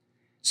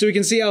 so we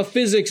can see how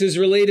physics is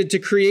related to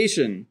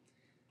creation,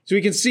 so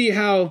we can see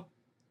how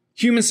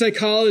human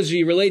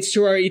psychology relates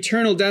to our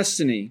eternal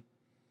destiny,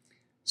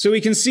 so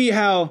we can see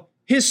how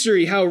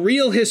history, how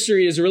real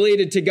history is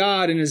related to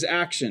God and his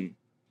action.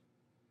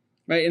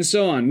 right? And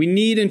so on. We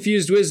need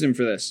infused wisdom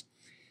for this.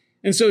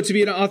 And so to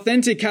be an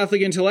authentic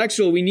Catholic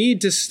intellectual, we need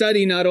to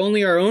study not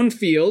only our own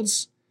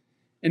fields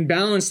and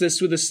balance this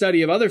with the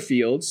study of other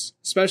fields,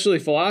 especially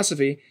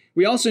philosophy.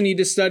 We also need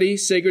to study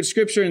sacred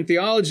scripture and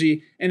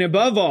theology. And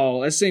above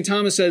all, as St.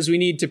 Thomas says, we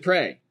need to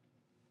pray.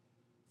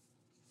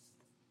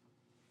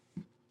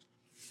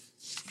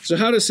 So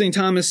how does St.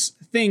 Thomas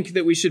think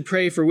that we should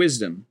pray for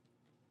wisdom?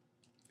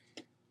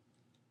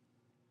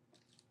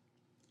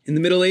 In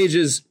the Middle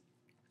Ages,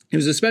 it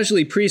was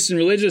especially priests and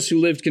religious who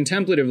lived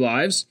contemplative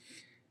lives,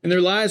 and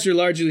their lives were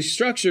largely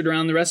structured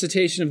around the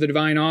recitation of the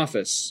divine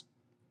office.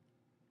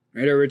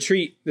 Right? Our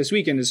retreat this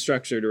weekend is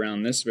structured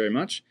around this very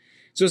much.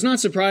 So it's not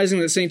surprising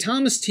that St.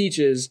 Thomas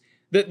teaches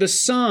that the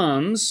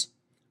Psalms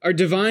are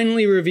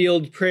divinely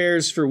revealed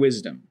prayers for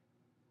wisdom.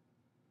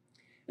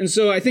 And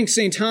so I think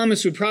St.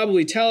 Thomas would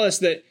probably tell us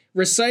that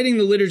reciting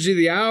the Liturgy of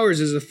the Hours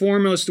is the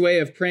foremost way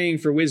of praying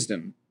for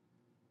wisdom.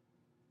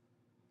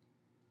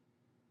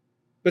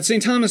 But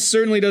St. Thomas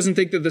certainly doesn't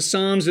think that the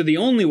Psalms are the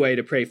only way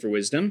to pray for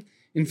wisdom.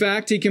 In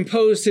fact, he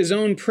composed his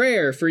own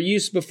prayer for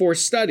use before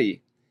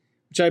study,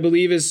 which I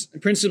believe is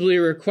principally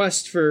a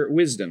request for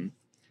wisdom.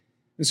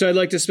 And so I'd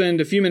like to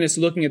spend a few minutes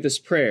looking at this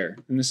prayer,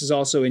 and this is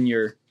also on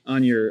your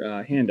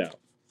handout.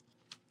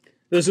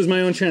 This is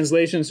my own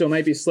translation, so it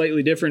might be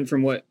slightly different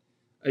from what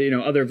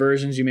other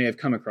versions you may have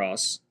come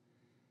across.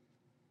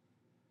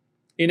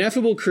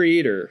 Ineffable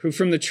Creator, who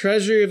from the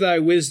treasury of thy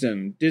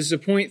wisdom didst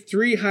appoint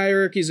 3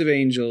 hierarchies of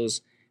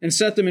angels and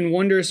set them in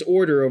wondrous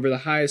order over the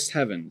highest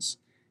heavens,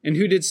 and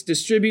who didst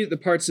distribute the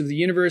parts of the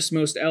universe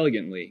most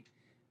elegantly,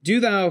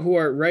 do thou, who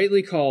art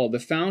rightly called the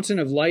fountain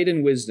of light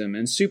and wisdom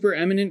and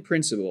supereminent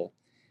principle,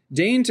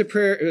 deign to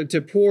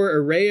pour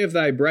a ray of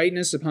thy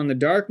brightness upon the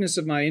darkness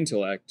of my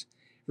intellect,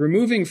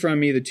 removing from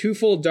me the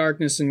twofold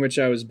darkness in which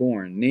I was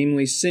born,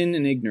 namely sin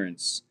and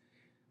ignorance.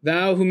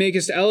 Thou, who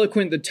makest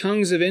eloquent the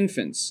tongues of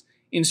infants,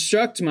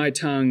 instruct my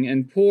tongue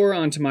and pour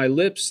onto my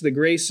lips the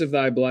grace of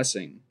thy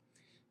blessing.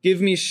 Give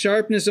me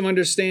sharpness of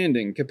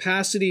understanding,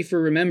 capacity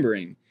for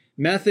remembering,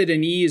 method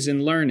and ease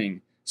in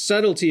learning,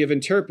 subtlety of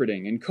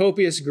interpreting, and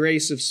copious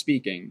grace of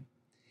speaking.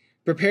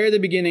 Prepare the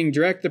beginning,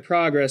 direct the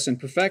progress, and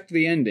perfect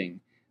the ending,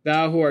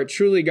 thou who art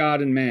truly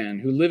God and man,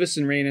 who livest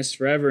and reignest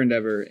forever and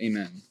ever.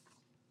 Amen.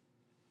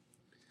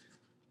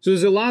 So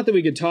there's a lot that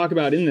we could talk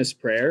about in this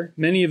prayer.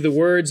 Many of the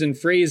words and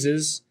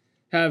phrases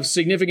have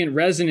significant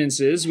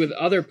resonances with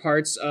other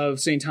parts of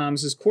St.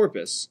 Thomas's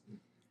corpus.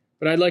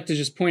 But I'd like to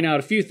just point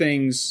out a few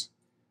things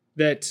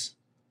that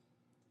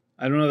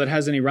I don't know that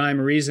has any rhyme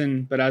or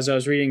reason, but as I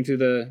was reading through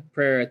the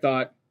prayer, I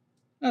thought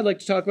I'd like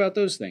to talk about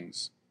those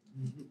things.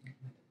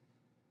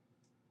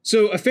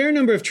 So a fair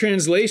number of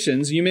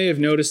translations, you may have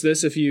noticed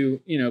this if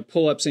you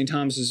pull up St.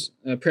 Thomas's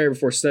prayer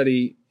before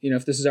study,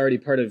 if this is already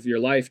part of your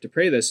life to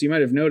pray this, you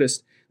might have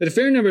noticed that a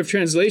fair number of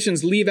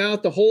translations leave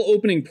out the whole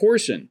opening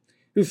portion,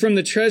 who from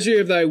the treasury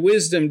of thy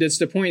wisdom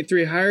didst appoint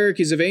 3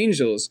 hierarchies of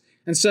angels,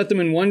 and set them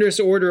in wondrous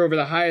order over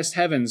the highest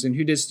heavens, and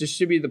who didst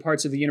distribute the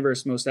parts of the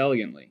universe most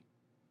elegantly.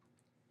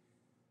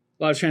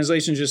 A lot of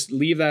translations just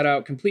leave that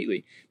out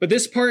completely. But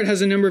this part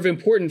has a number of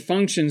important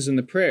functions in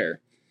the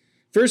prayer.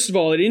 First of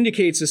all, it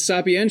indicates a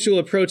sapiential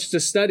approach to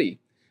study.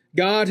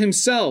 God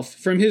himself,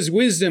 from his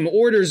wisdom,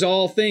 orders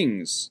all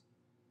things.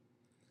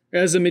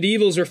 As the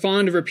medievals are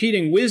fond of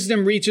repeating,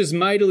 wisdom reaches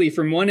mightily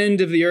from one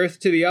end of the earth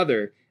to the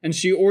other, and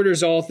she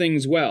orders all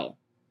things well.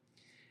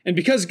 And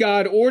because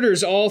God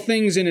orders all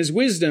things in his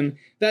wisdom,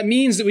 that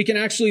means that we can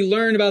actually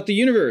learn about the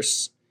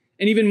universe.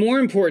 And even more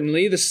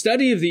importantly, the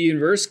study of the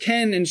universe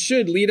can and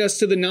should lead us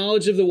to the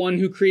knowledge of the one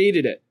who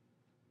created it.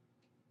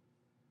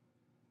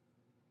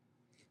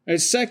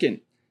 As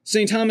second,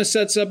 St. Thomas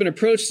sets up an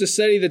approach to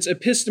study that's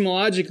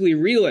epistemologically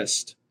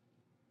realist.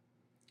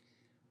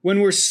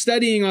 When we're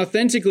studying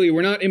authentically,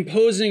 we're not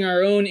imposing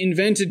our own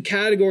invented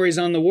categories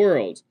on the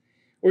world,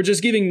 or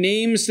just giving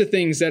names to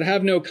things that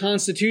have no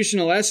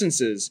constitutional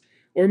essences,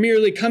 or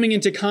merely coming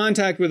into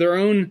contact with our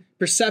own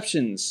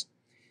perceptions.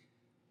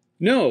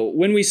 No,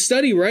 when we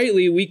study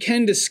rightly, we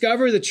can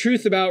discover the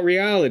truth about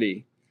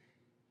reality,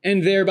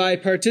 and thereby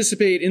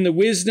participate in the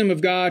wisdom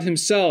of God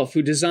himself,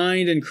 who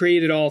designed and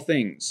created all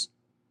things.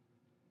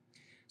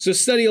 So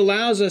study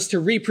allows us to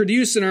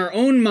reproduce in our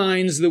own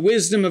minds the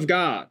wisdom of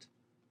God.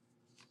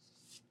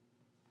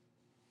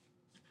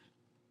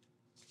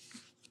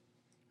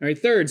 All right,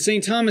 third,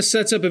 St. Thomas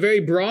sets up a very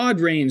broad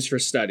range for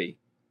study.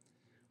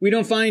 We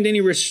don't find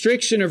any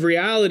restriction of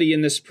reality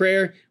in this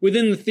prayer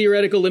within the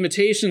theoretical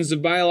limitations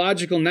of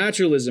biological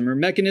naturalism or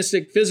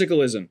mechanistic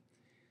physicalism.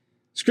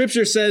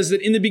 Scripture says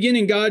that in the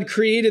beginning God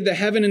created the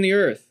heaven and the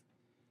earth,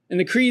 and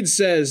the Creed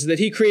says that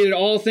he created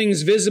all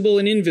things visible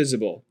and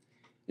invisible.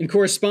 And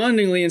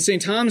correspondingly, in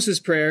St. Thomas's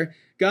prayer,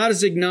 God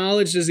is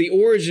acknowledged as the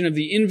origin of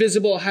the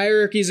invisible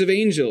hierarchies of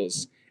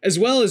angels, as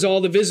well as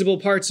all the visible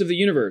parts of the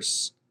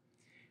universe.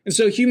 And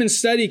so human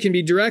study can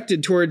be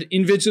directed toward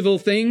invisible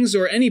things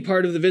or any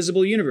part of the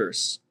visible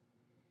universe.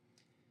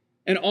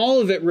 And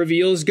all of it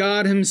reveals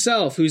God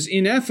himself, who's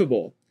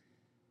ineffable.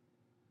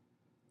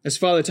 As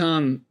Father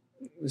Tom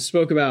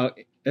spoke about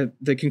at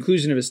the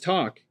conclusion of his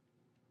talk,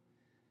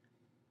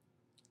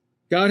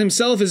 God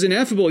himself is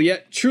ineffable,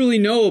 yet truly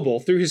knowable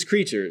through his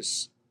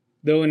creatures,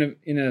 though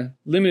in a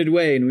limited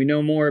way, and we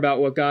know more about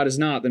what God is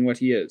not than what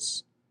he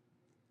is.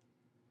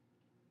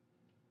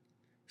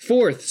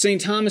 Fourth, St.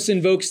 Thomas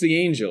invokes the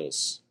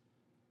angels.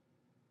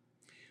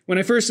 When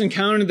I first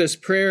encountered this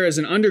prayer as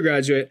an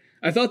undergraduate,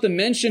 I thought the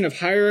mention of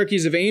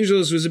hierarchies of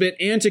angels was a bit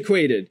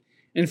antiquated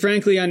and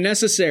frankly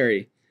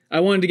unnecessary. I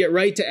wanted to get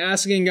right to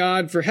asking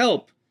God for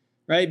help,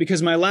 right?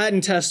 Because my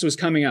Latin test was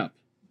coming up.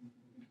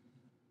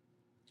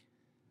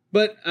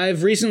 But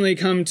I've recently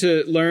come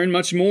to learn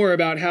much more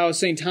about how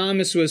St.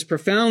 Thomas was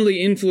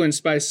profoundly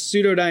influenced by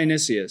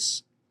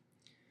Pseudo-Dionysius.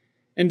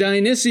 And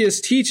Dionysius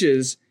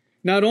teaches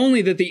not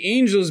only that the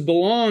angels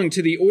belong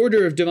to the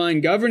order of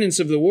divine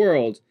governance of the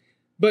world,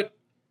 but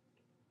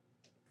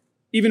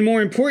even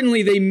more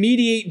importantly, they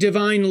mediate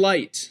divine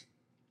light.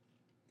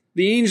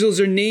 The angels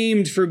are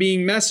named for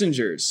being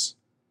messengers.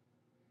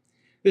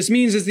 This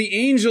means that the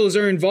angels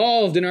are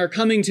involved in our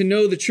coming to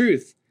know the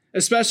truth,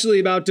 especially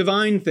about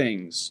divine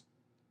things.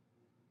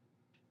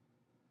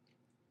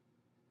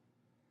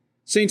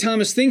 St.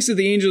 Thomas thinks that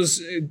the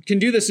angels can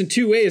do this in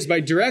two ways, by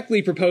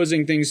directly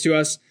proposing things to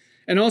us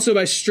and also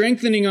by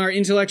strengthening our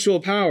intellectual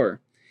power.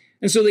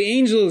 And so the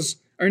angels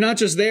are not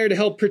just there to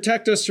help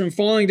protect us from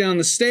falling down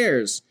the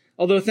stairs,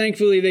 although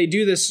thankfully they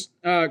do this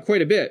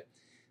quite a bit.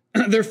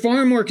 They're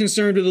far more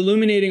concerned with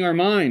illuminating our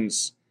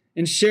minds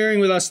and sharing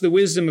with us the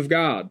wisdom of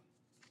God.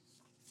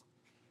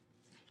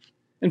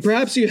 And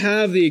perhaps you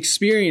have the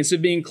experience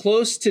of being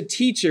close to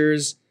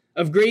teachers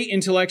of great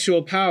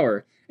intellectual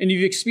power, and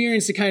you've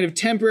experienced a kind of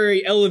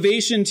temporary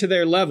elevation to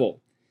their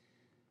level.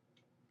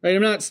 Right?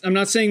 I'm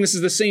not saying this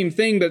is the same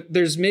thing, but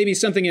there's maybe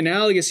something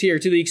analogous here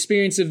to the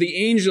experience of the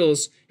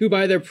angels who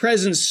by their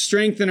presence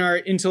strengthen our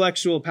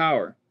intellectual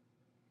power.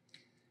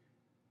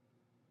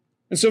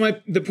 And so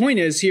the point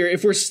is here,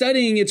 if we're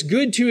studying, it's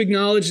good to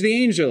acknowledge the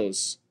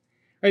angels,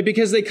 right?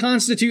 Because they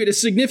constitute a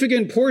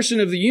significant portion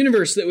of the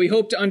universe that we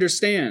hope to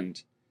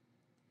understand.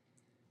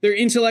 They're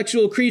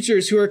intellectual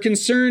creatures who are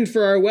concerned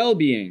for our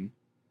well-being.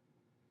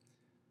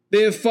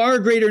 They have far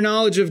greater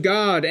knowledge of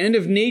God and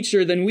of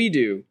nature than we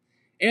do,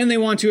 and they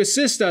want to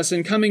assist us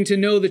in coming to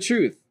know the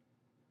truth.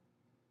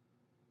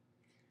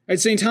 Right,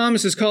 St.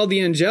 Thomas is called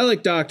the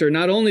angelic doctor,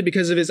 not only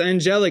because of his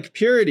angelic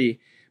purity,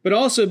 but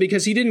also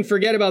because he didn't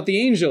forget about the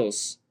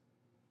angels.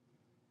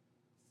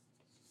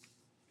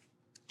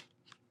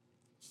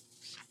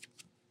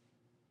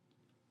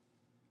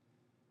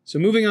 So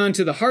moving on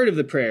to the heart of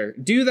the prayer,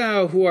 do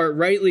thou who art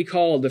rightly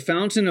called the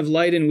fountain of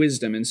light and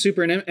wisdom and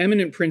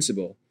supereminent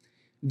principle,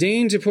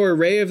 deign to pour a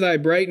ray of thy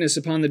brightness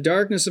upon the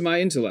darkness of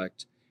my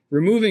intellect,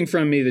 removing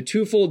from me the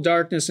twofold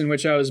darkness in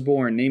which I was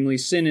born, namely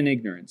sin and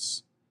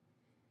ignorance.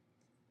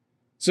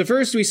 So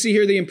first we see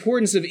here the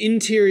importance of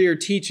interior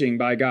teaching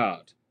by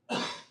God.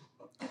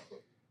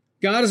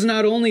 God is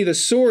not only the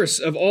source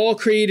of all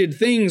created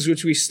things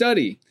which we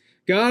study,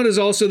 God is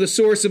also the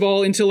source of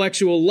all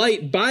intellectual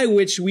light by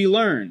which we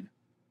learn.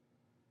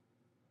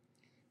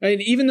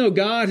 And even though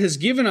God has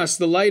given us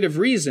the light of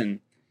reason,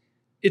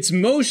 its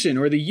motion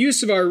or the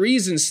use of our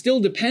reason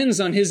still depends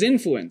on his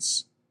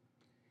influence.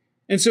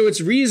 And so it's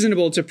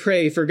reasonable to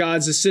pray for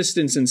God's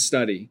assistance in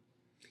study,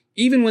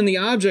 even when the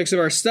objects of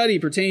our study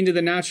pertain to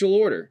the natural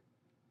order.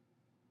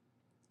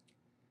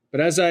 But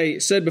as I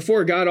said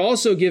before, God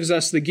also gives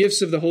us the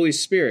gifts of the Holy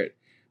Spirit,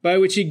 by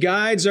which he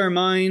guides our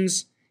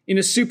minds in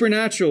a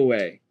supernatural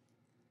way.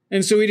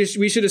 And so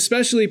we should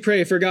especially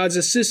pray for God's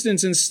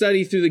assistance in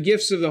study through the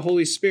gifts of the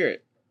Holy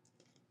Spirit.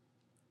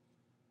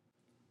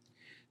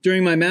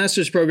 During my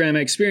master's program, I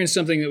experienced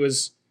something that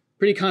was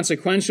pretty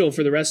consequential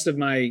for the rest of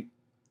my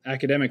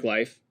academic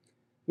life,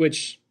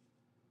 which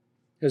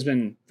has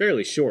been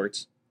fairly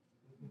short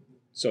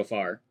so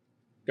far.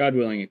 God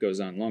willing, it goes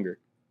on longer.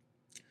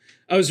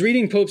 I was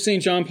reading Pope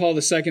St. John Paul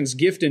II's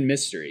Gift and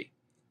Mystery,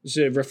 which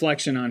is a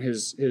reflection on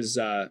his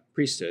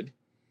priesthood.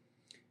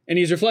 And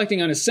he's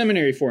reflecting on his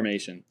seminary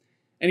formation.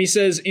 And he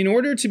says, in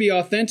order to be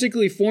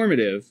authentically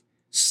formative,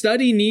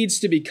 study needs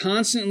to be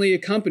constantly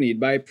accompanied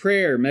by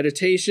prayer,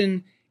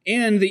 meditation,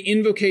 and the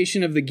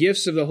invocation of the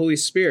gifts of the Holy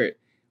Spirit,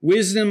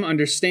 wisdom,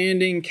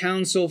 understanding,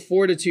 counsel,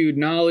 fortitude,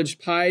 knowledge,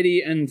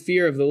 piety, and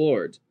fear of the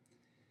Lord.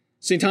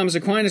 St. Thomas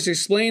Aquinas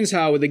explains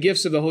how with the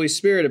gifts of the Holy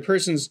Spirit, a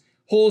person's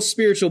whole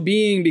spiritual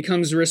being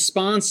becomes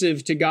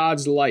responsive to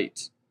God's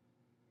light.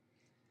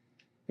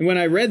 And when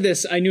I read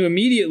this, I knew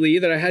immediately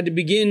that I had to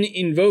begin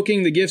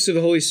invoking the gifts of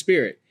the Holy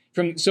Spirit.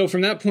 So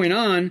from that point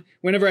on,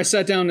 whenever I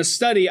sat down to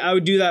study, I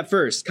would do that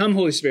first. Come,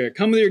 Holy Spirit,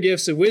 come with your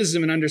gifts of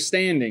wisdom and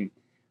understanding,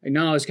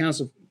 knowledge,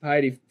 counsel,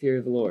 piety, fear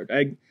of the Lord.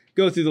 I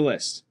go through the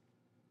list.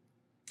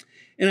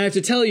 And I have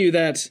to tell you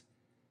that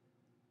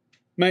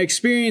my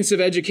experience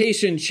of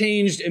education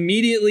changed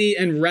immediately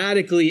and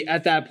radically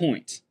at that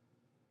point.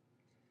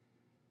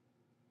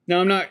 Now,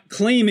 I'm not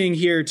claiming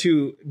here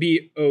to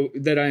be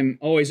that I'm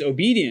always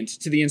obedient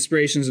to the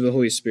inspirations of the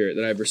Holy Spirit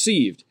that I've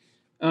received.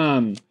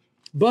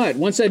 But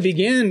once I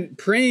began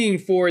praying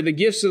for the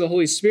gifts of the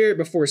Holy Spirit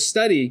before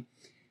study,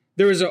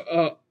 there was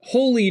a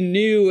wholly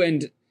new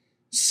and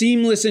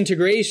seamless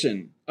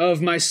integration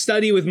of my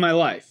study with my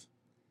life.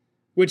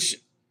 which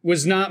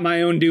was not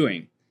my own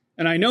doing.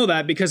 And I know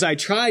that because I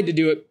tried to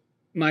do it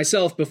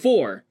myself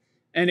before,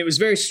 and it was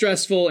very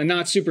stressful and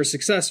not super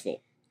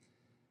successful.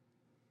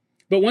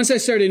 But once I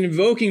started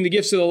invoking the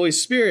gifts of the Holy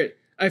Spirit,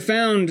 I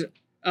found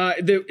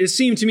that it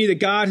seemed to me that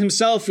God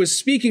himself was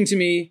speaking to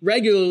me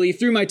regularly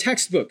through my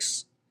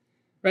textbooks,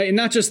 right? And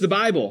not just the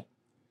Bible,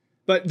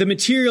 but the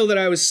material that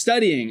I was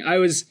studying. I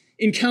was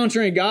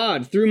encountering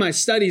God through my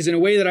studies in a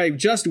way that I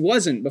just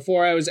wasn't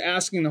before I was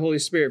asking the Holy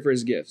Spirit for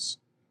his gifts.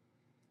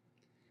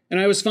 And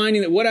I was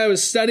finding that what I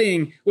was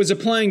studying was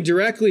applying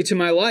directly to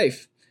my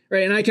life,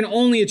 right? And I can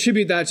only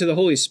attribute that to the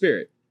Holy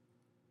Spirit.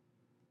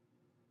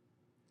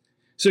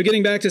 So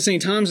getting back to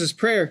St. Thomas's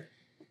prayer,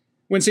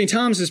 when St.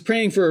 Thomas is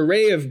praying for a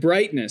ray of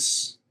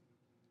brightness,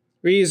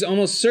 he is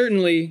almost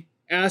certainly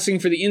asking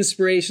for the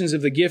inspirations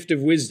of the gift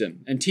of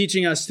wisdom and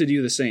teaching us to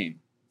do the same.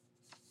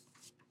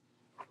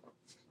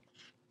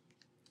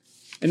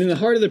 And in the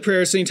heart of the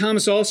prayer, St.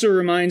 Thomas also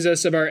reminds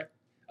us of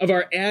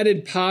our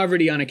added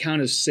poverty on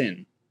account of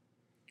sin.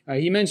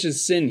 He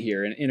mentions sin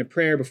here in a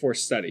prayer before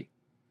study.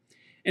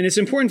 And it's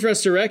important for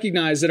us to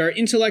recognize that our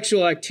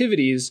intellectual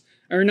activities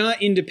are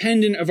not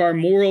independent of our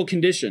moral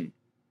condition.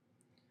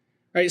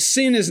 Right?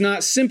 Sin is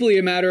not simply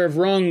a matter of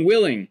wrong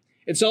willing.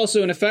 It's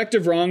also an effect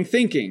of wrong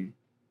thinking.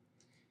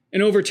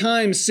 And over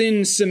time,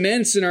 sin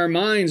cements in our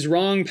minds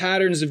wrong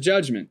patterns of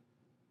judgment.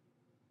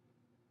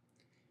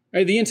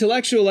 Right? The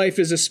intellectual life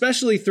is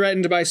especially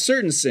threatened by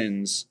certain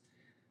sins.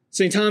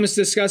 St. Thomas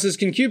discusses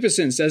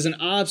concupiscence as an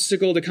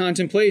obstacle to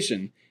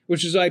contemplation,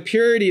 which is why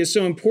purity is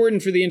so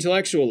important for the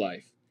intellectual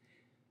life.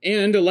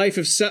 And a life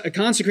of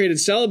consecrated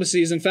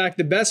celibacy is, in fact,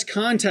 the best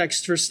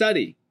context for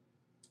study.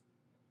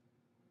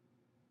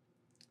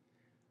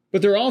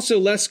 But there are also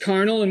less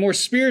carnal and more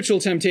spiritual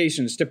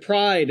temptations to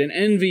pride and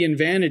envy and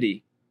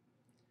vanity.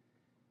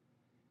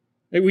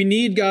 We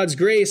need God's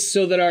grace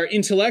so that our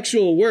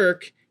intellectual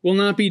work will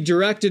not be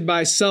directed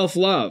by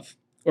self-love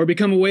or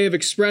become a way of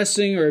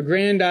expressing or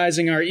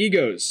aggrandizing our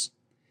egos,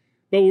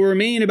 but will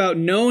remain about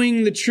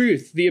knowing the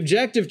truth, the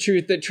objective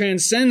truth that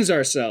transcends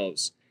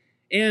ourselves,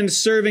 and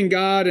serving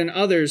God and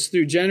others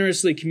through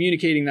generously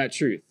communicating that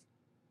truth.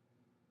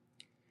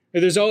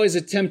 There's always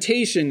a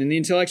temptation in the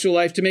intellectual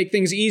life to make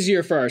things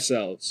easier for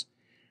ourselves,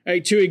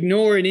 right? To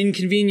ignore an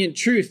inconvenient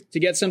truth to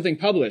get something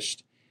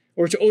published,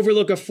 or to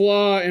overlook a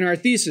flaw in our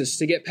thesis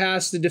to get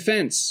past the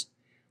defense,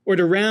 or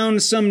to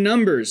round some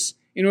numbers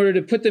in order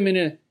to put them in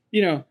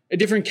a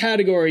different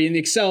category in the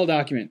Excel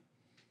document.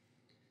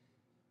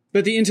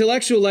 But the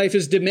intellectual life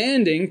is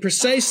demanding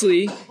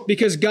precisely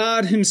because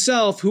God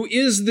himself, who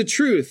is the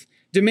truth,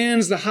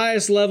 demands the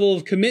highest level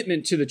of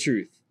commitment to the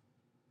truth.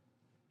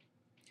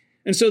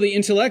 And so the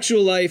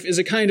intellectual life is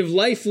a kind of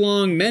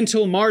lifelong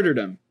mental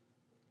martyrdom.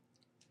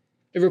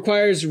 It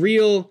requires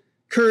real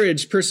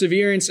courage,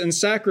 perseverance, and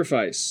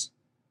sacrifice.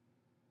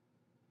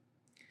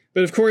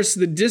 But of course,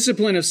 the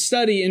discipline of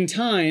study in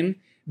time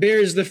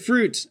bears the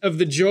fruit of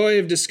the joy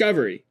of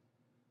discovery.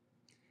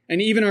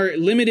 And even our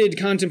limited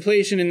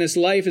contemplation in this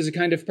life is a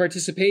kind of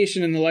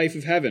participation in the life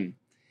of heaven,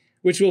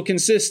 which will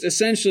consist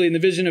essentially in the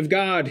vision of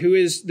God, who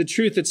is the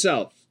truth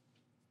itself.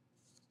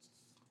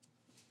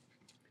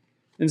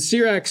 And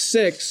Sirach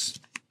 6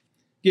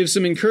 gives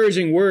some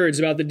encouraging words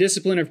about the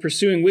discipline of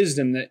pursuing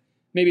wisdom that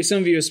maybe some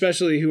of you,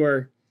 especially who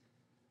are,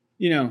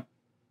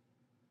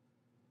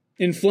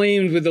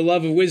 inflamed with the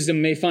love of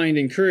wisdom, may find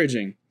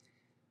encouraging.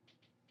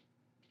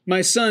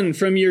 My son,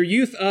 from your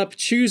youth up,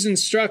 choose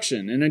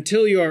instruction, and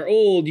until you are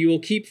old, you will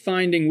keep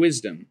finding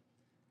wisdom.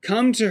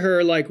 Come to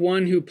her like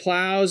one who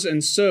plows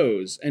and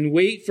sows, and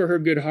wait for her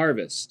good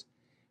harvest.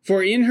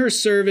 For in her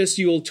service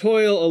you will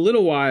toil a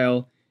little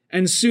while,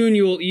 and soon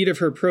you will eat of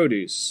her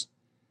produce.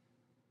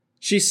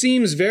 She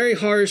seems very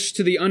harsh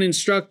to the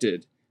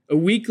uninstructed. A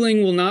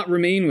weakling will not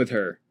remain with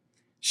her.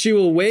 She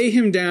will weigh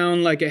him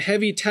down like a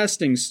heavy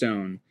testing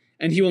stone,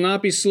 and he will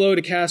not be slow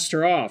to cast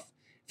her off.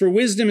 For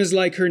wisdom is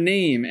like her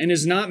name, and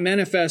is not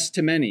manifest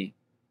to many.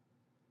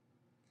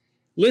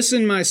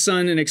 Listen, my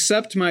son, and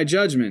accept my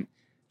judgment.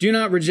 Do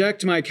not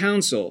reject my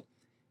counsel.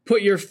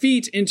 Put your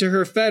feet into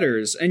her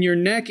fetters, and your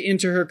neck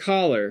into her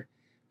collar.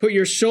 Put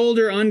your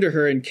shoulder under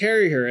her, and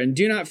carry her, and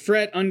do not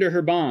fret under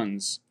her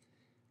bonds.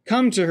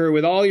 Come to her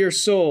with all your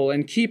soul,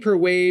 and keep her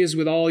ways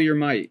with all your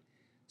might.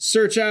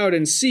 Search out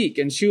and seek,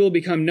 and she will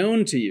become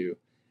known to you.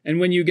 And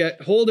when you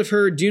get hold of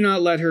her, do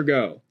not let her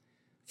go.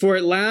 For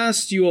at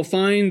last you will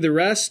find the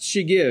rest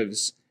she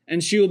gives,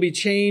 and she will be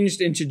changed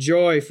into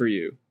joy for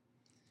you.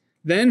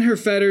 Then her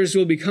fetters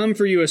will become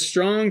for you a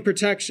strong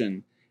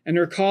protection, and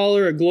her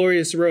collar a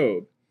glorious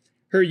robe.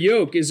 Her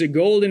yoke is a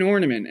golden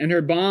ornament, and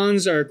her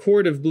bonds are a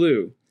cord of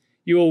blue.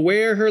 You will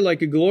wear her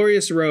like a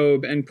glorious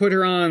robe, and put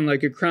her on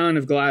like a crown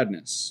of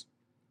gladness.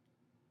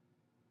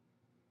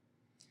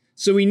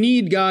 So we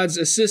need God's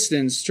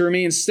assistance to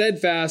remain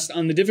steadfast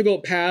on the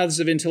difficult paths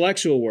of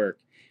intellectual work,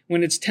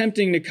 when it's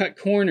tempting to cut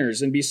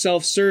corners and be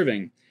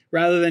self-serving,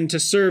 rather than to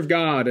serve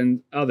God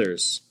and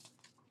others.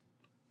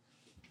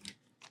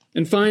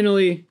 And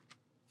finally,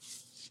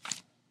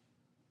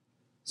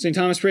 St.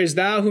 Thomas prays,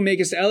 "Thou who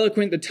makest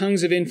eloquent the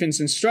tongues of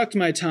infants, instruct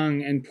my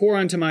tongue and pour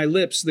unto my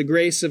lips the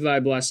grace of thy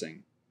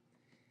blessing."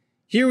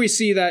 Here we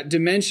see that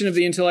dimension of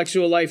the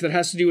intellectual life that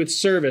has to do with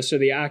service or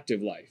the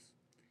active life.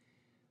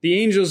 The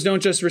angels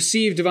don't just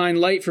receive divine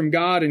light from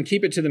God and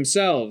keep it to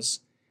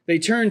themselves. They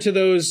turn to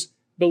those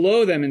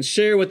below them and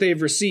share what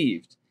they've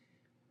received.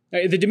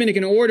 The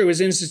Dominican order was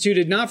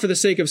instituted not for the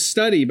sake of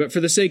study, but for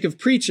the sake of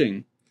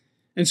preaching.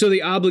 And so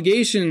the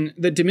obligation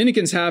that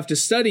Dominicans have to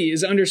study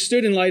is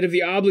understood in light of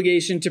the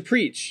obligation to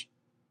preach.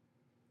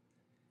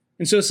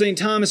 And so St.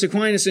 Thomas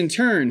Aquinas, in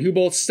turn, who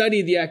both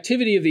studied the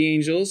activity of the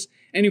angels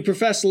and who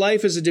professed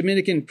life as a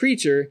Dominican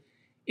preacher,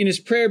 in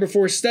his prayer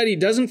before study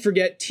doesn't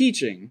forget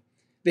teaching,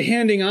 the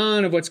handing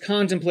on of what's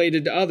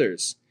contemplated to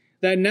others,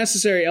 that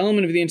necessary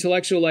element of the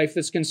intellectual life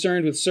that's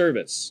concerned with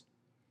service.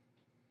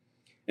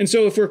 And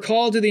so if we're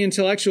called to the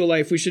intellectual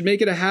life, we should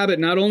make it a habit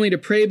not only to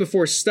pray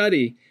before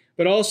study,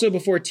 but also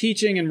before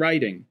teaching and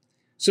writing,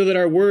 so that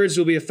our words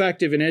will be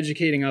effective in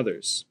educating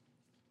others.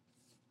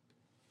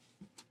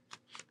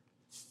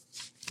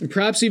 And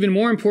perhaps even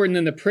more important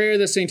than the prayer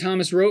that St.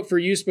 Thomas wrote for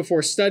use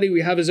before study,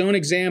 we have his own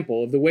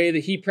example of the way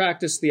that he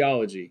practiced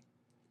theology.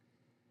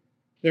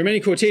 There are many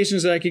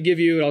quotations that I could give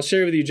you, and I'll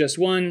share with you just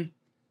one,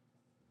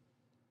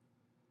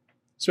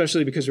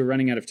 especially because we're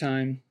running out of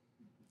time.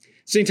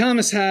 St.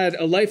 Thomas had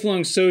a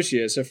lifelong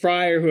socius, a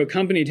friar who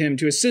accompanied him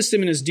to assist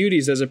him in his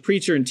duties as a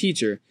preacher and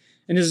teacher.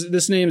 And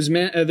this man's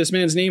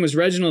name was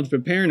Reginald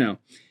Piperno.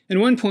 And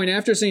at one point,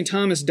 after St.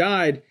 Thomas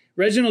died,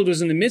 Reginald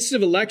was in the midst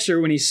of a lecture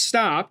when he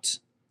stopped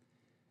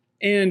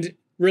and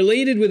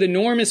related with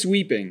enormous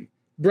weeping,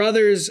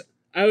 "Brothers,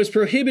 I was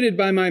prohibited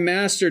by my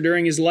master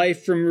during his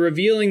life from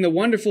revealing the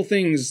wonderful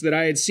things that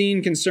I had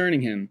seen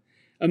concerning him,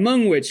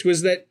 among which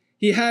was that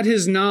he had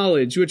his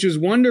knowledge, which was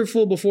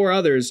wonderful before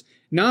others,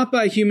 not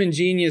by human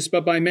genius,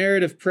 but by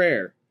merit of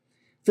prayer.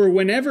 For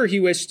whenever he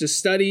wished to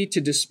study, to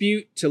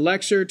dispute, to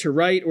lecture, to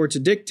write, or to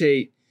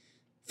dictate,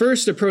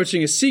 first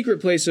approaching a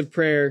secret place of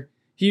prayer,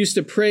 he used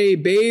to pray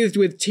bathed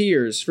with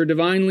tears for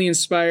divinely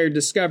inspired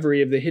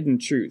discovery of the hidden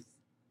truth."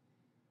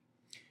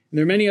 And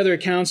there are many other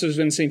accounts of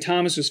when St.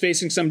 Thomas was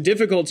facing some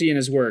difficulty in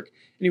his work,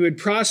 and he would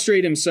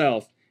prostrate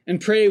himself and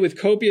pray with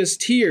copious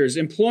tears,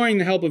 imploring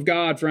the help of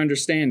God for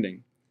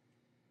understanding.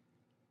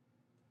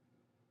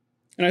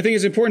 And I think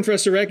it's important for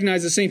us to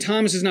recognize that St.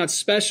 Thomas is not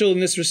special in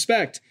this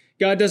respect.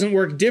 God doesn't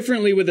work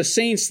differently with the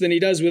saints than he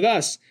does with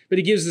us, but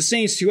he gives the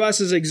saints to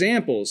us as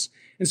examples.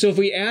 And so if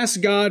we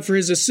ask God for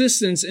his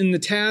assistance in the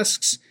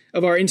tasks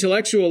of our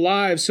intellectual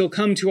lives, he'll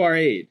come to our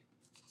aid.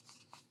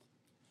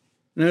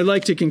 And I'd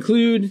like to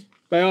conclude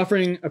by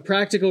offering a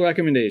practical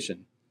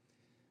recommendation.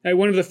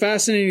 One of the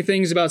fascinating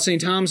things about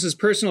St. Thomas's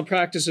personal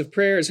practice of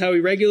prayer is how he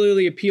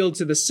regularly appealed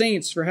to the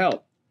saints for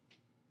help.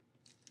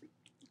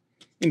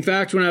 In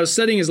fact, when I was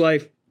studying his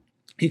life,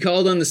 he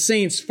called on the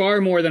saints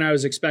far more than I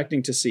was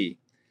expecting to see.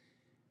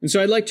 And so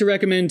I'd like to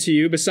recommend to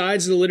you,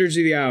 besides the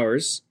Liturgy of the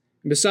Hours,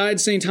 and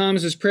besides St.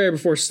 Thomas's prayer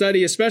before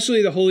study,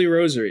 especially the Holy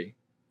Rosary.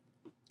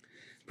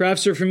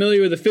 Perhaps you're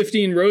familiar with the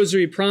 15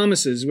 Rosary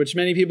promises, which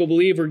many people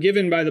believe were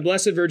given by the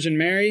Blessed Virgin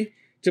Mary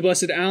to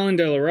Blessed Alan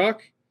de la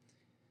Roque.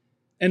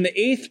 And the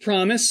 8th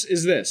promise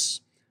is this: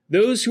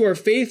 "Those who are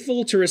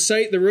faithful to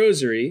recite the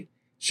Rosary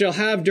shall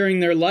have during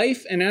their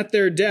life and at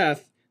their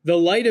death the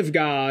light of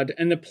God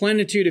and the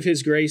plenitude of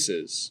his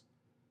graces."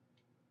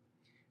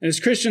 And as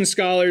Christian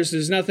scholars,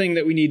 there's nothing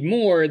that we need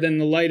more than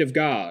the light of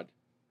God.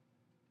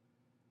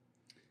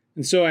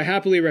 And so I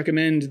happily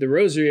recommend the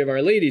Rosary of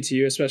Our Lady to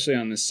you, especially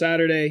on this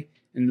Saturday,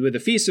 and with the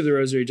Feast of the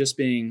Rosary just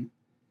being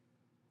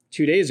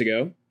 2 days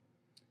ago.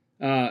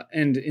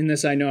 And in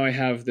this, I know I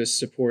have the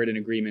support and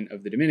agreement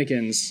of the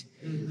Dominicans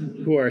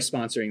who are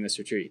sponsoring this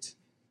retreat.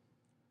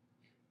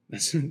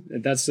 That's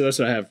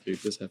what I have for you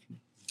this afternoon.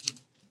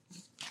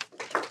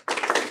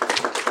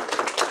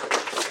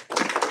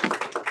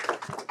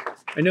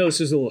 I know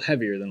this is a little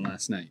heavier than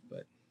last night,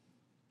 but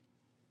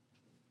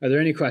are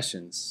there any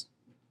questions?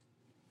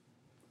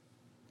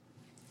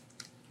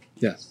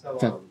 Yes. So,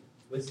 divine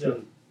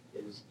wisdom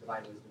is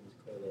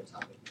clearly a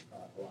topic we've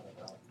thought a lot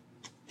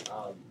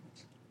about.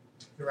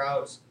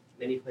 Throughout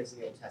many places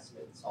in the Old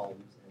Testament, in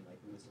Psalms and like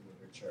wisdom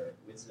literature,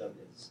 wisdom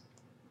is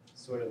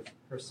sort of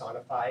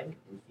personified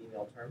in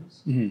female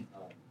terms. Mm-hmm.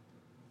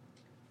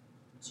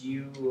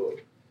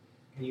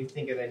 Can you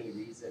think of any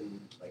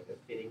reason, like the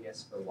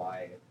fittingness for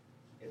why,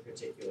 in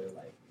particular,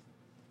 like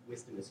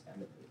wisdom is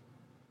feminine?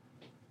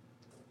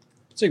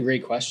 It's a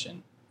great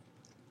question.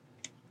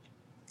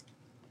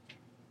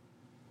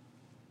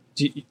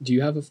 Do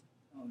you have a?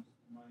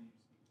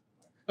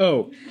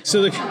 Oh,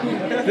 so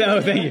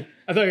no, thank you.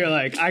 I thought you were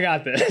like, I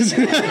got this.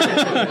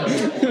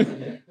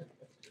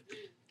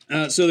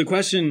 So the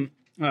question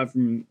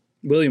from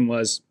William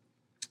was,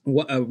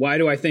 why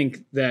do I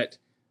think that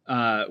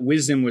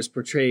wisdom was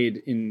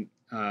portrayed in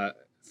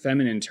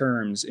feminine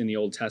terms in the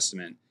Old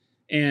Testament?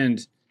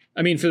 And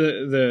I mean, for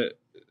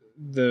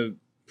the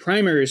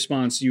primary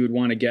response you would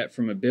want to get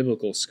from a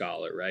biblical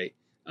scholar, right?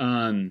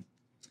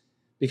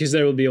 Because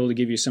they will be able to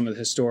give you some of the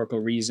historical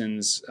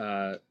reasons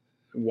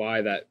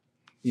why that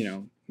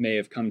may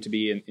have come to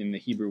be in the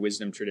Hebrew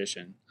wisdom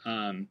tradition.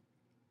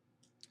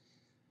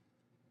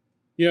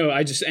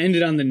 I just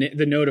ended on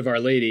the note of Our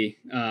Lady.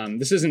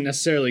 This isn't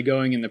necessarily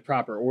going in the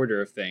proper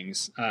order of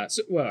things. All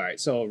right.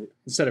 So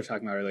instead of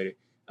talking about Our Lady,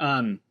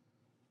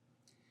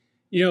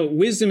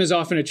 wisdom is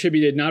often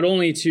attributed not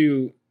only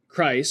to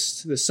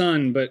Christ, the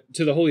Son, but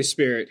to the Holy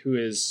Spirit, who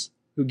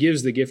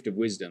gives the gift of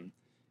wisdom.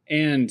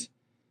 And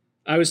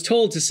I was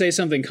told to say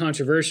something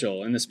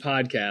controversial in this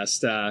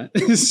podcast,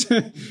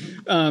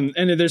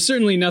 and there's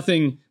certainly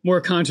nothing more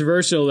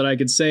controversial that I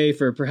could say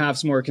for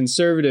perhaps more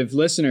conservative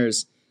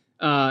listeners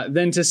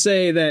than to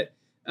say that,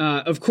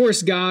 of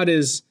course, God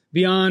is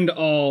beyond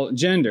all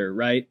gender,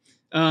 right?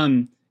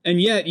 And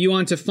yet you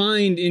want to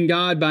find in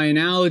God, by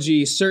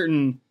analogy,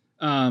 certain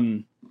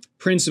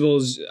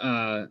principles,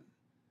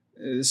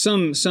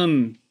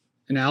 some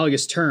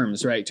analogous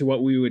terms, right, to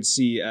what we would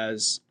see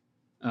as,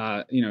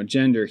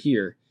 gender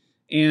here.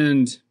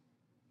 And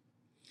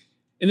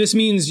this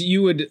means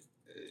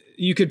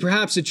you could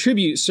perhaps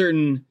attribute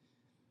certain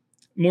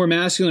more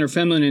masculine or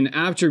feminine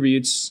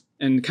attributes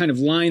and kind of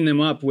line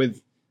them up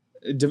with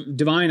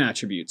divine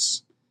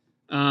attributes.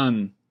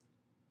 And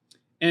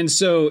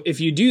so if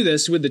you do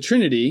this with the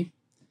Trinity,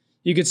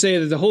 you could say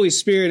that the Holy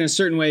Spirit in a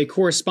certain way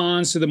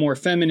corresponds to the more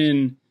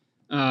feminine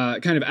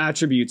kind of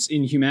attributes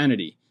in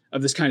humanity,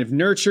 of this kind of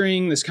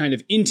nurturing, this kind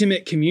of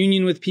intimate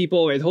communion with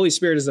people. Right? The Holy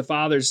Spirit, as the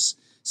fathers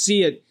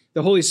see it,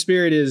 the Holy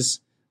Spirit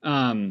is,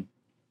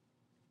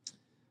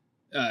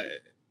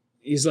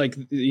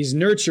 he's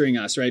nurturing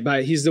us,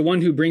 right? He's the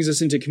one who brings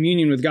us into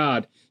communion with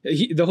God.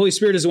 The Holy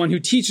Spirit is the one who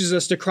teaches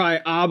us to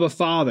cry, Abba,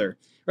 Father,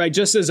 right?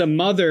 Just as a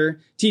mother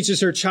teaches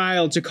her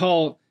child to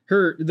call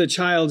the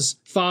child's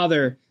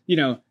father,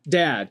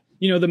 dad.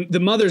 The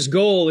mother's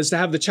goal is to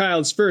have the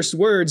child's first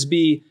words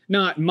be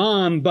not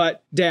mom,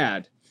 but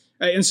dad.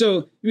 Right? And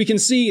so we can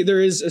see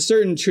there is a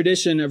certain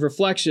tradition of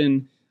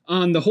reflection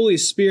on the Holy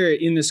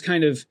Spirit in this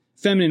kind of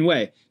feminine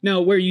way.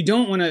 Now, where you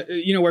don't want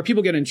to, where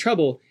people get in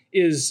trouble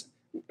is,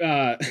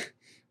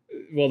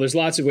 there's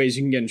lots of ways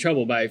you can get in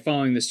trouble by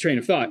following this train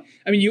of thought.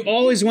 I mean, you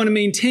always want to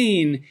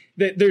maintain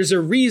that there's a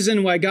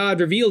reason why God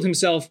revealed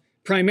himself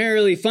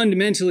primarily,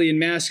 fundamentally in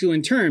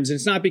masculine terms. And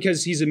it's not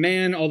because he's a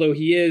man, although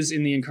he is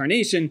in the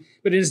incarnation,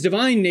 but in his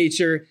divine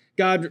nature,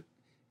 God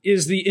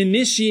is the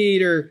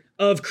initiator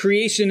of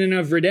creation and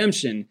of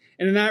redemption.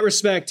 And in that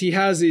respect, he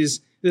has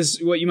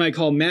this what you might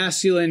call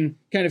masculine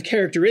kind of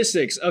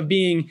characteristics of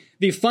being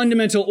the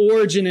fundamental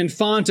origin and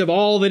font of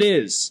all that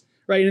is,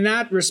 right? In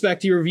that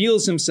respect, he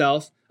reveals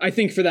himself. I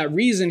think for that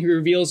reason, he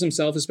reveals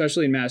himself,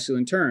 especially in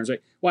masculine terms,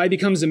 right? Why he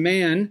becomes a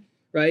man,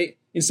 right?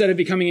 Instead of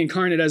becoming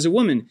incarnate as a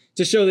woman,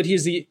 to show that he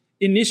is the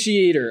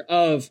initiator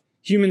of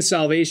human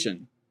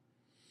salvation.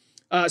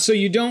 So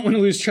you don't want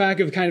to lose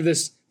track of kind of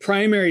this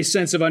primary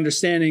sense of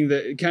understanding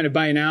the kind of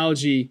by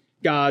analogy,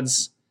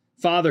 God's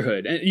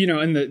fatherhood,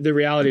 and the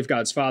reality of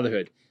God's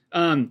fatherhood.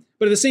 But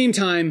at the same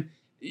time,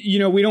 we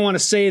don't want to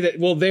say that,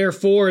 well,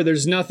 therefore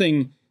there's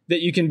nothing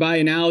that you can by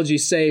analogy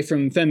say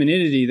from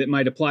femininity that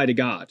might apply to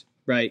God,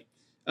 right?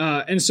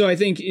 And so I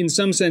think in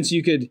some sense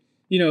you could,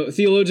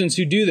 theologians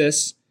who do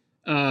this,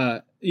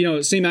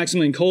 St.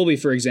 Maximilian Kolbe,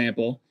 for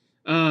example,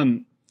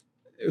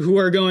 who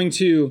are going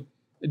to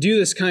do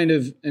this kind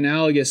of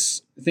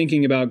analogous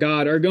thinking about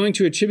God, are going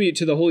to attribute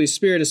to the Holy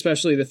Spirit,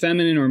 especially the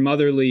feminine or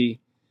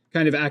motherly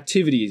kind of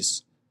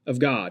activities of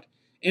God.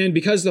 And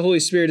because the Holy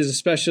Spirit is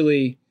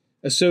especially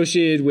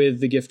associated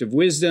with the gift of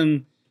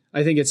wisdom,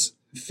 I think it's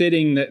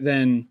fitting that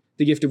then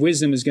the gift of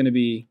wisdom is going to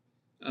be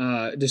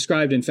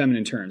described in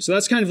feminine terms. So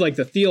that's kind of like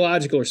the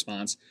theological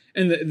response.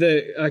 And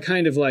the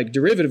kind of like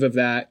derivative of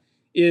that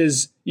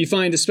is you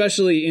find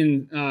especially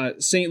in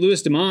St.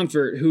 Louis de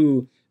Montfort,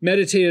 who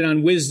meditated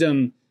on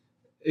wisdom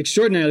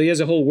extraordinarily. He has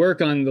a whole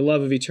work on the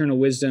love of eternal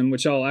wisdom,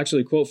 which I'll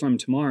actually quote from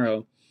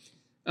tomorrow.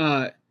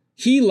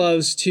 He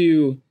loves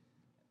to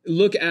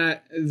look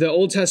at the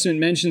Old Testament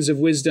mentions of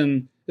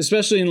wisdom,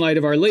 especially in light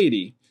of Our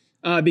Lady.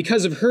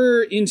 Because of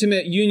her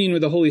intimate union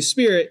with the Holy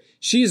Spirit,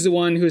 she's the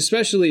one who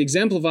especially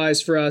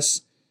exemplifies for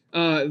us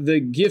the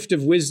gift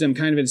of wisdom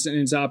kind of in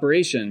its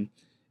operation.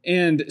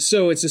 And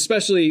so it's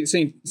especially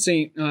St.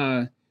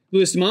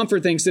 Louis de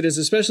Montfort thinks that it's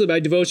especially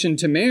by devotion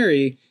to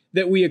Mary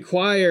that we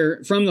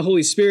acquire from the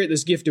Holy Spirit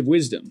this gift of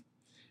wisdom.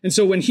 And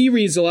so when he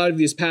reads a lot of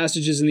these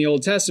passages in the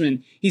Old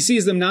Testament, he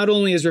sees them not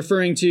only as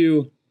referring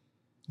to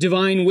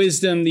divine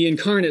wisdom, the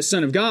incarnate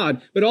Son of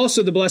God, but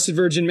also the Blessed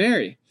Virgin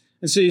Mary.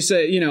 And so you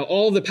say,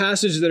 all the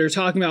passages that are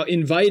talking about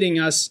inviting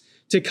us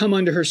to come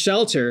under her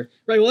shelter,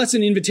 right? Well, that's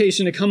an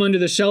invitation to come under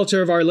the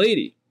shelter of Our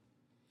Lady.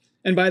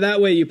 And by that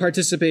way, you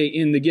participate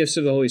in the gifts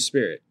of the Holy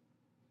Spirit.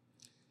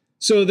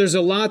 So there's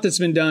a lot that's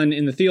been done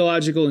in the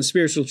theological and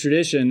spiritual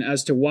tradition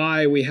as to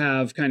why we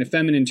have kind of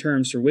feminine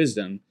terms for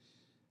wisdom.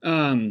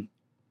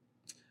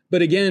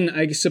 But again,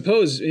 I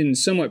suppose in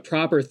somewhat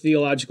proper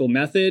theological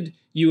method,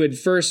 you would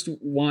first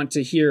want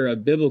to hear a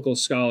biblical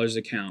scholar's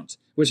account,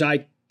 which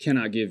I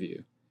cannot give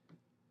you.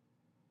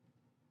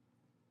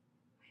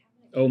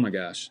 Oh my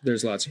gosh,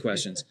 there's lots of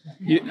questions.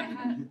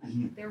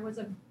 There was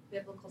a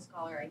biblical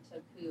scholar I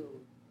took who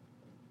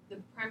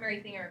the primary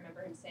thing I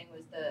remember him saying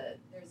was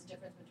there's a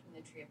difference between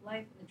the tree of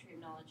life and the tree of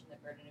knowledge and the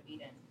Garden of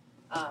Eden.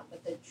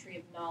 But the tree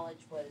of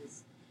knowledge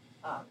was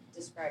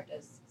described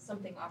as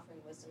something offering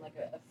wisdom, like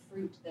a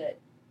fruit that,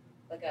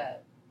 like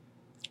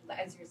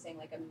as you're saying,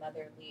 like a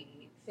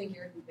motherly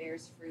figure who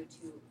bears fruit,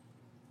 who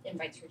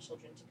invites her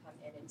children to come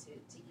in and to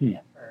eat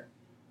of her.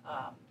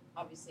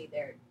 Obviously,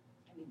 there's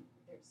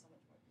so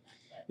much more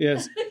than that. But.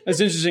 Yes, that's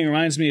interesting. It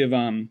reminds me of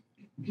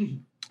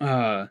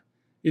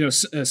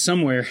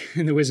somewhere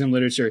in the wisdom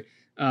literature,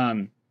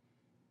 come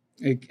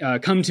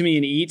to me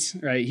and eat,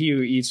 right? He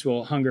who eats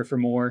will hunger for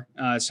more.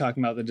 It's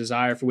talking about the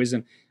desire for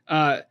wisdom.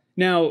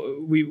 Now,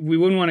 we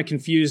wouldn't want to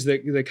confuse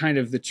the kind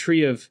of the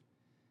tree of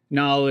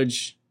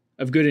knowledge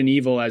of good and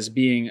evil as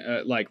being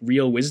like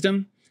real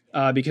wisdom,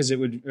 because it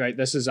would, right?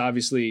 This is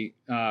obviously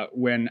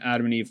when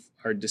Adam and Eve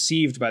are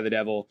deceived by the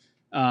devil.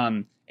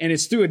 And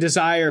it's through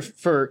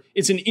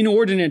it's an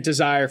inordinate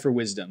desire for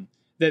wisdom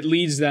that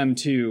leads them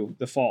to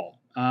the fall.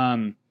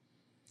 And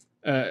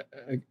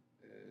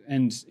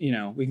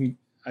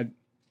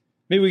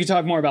maybe we can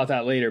talk more about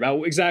that later,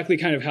 about exactly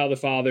kind of how the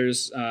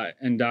fathers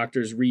and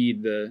doctors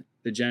read the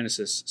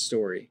Genesis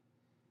story.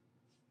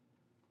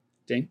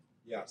 Dane?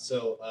 Yeah,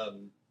 so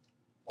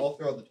all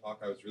throughout the talk,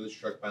 I was really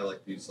struck by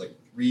like these like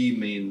three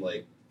main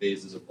like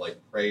phases of like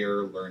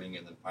prayer, learning,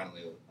 and then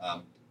finally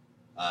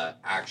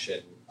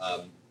action,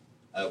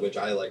 which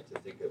I like to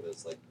think of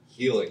as like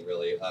healing,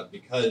 really,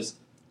 because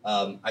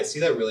I see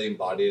that really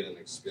embodied in an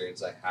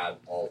experience I had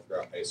all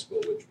throughout high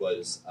school, which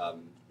was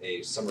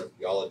a summer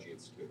theology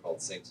institute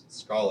called Saints and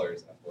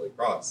Scholars at Holy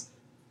Cross,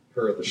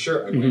 per the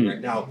shirt I'm wearing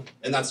right now.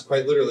 And that's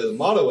quite literally the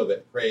motto of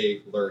it: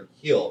 pray, learn,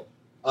 heal.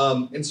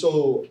 And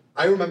so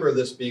I remember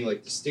this being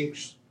like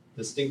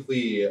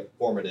distinctly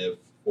formative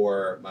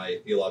for my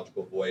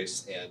theological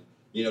voice and,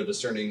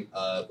 discerning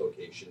a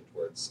vocation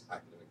towards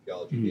academic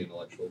theology, the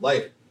intellectual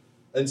life.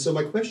 And so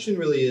my question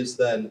really is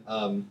then,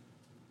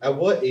 at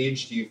what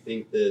age do you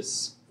think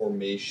this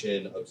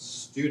formation of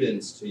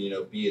students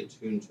to, be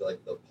attuned to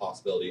like the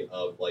possibility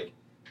of like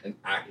an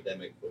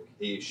academic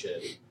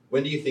vocation,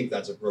 when do you think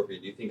that's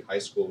appropriate? Do you think high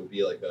school would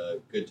be like a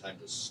good time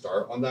to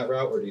start on that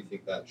route, or do you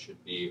think that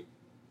should be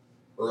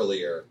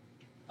earlier,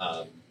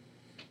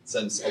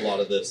 since a lot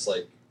of this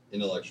like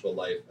intellectual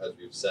life, as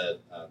we've said,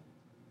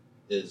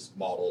 is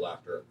modeled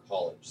after a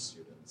college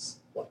student's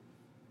life?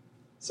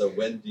 So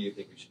when do you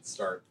think we should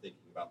start thinking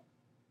about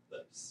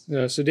this?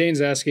 So Dane's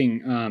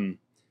asking,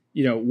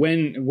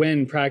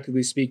 when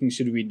practically speaking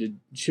should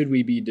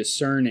we be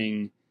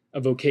discerning a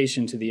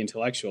vocation to the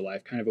intellectual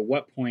life? Kind of at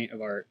what point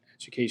of our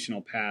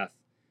educational path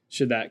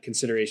should that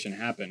consideration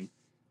happen?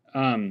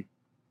 I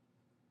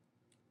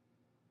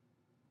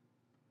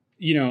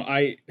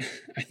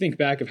think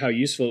back of how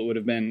useful it would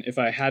have been if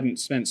I hadn't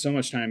spent so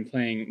much time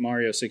playing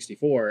Mario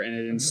 64 and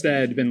had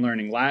instead been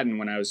learning Latin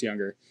when I was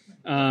younger.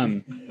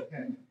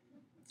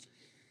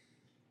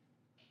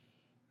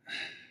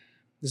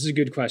 This is a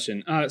good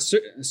question.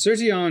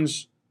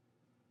 Sertillanges,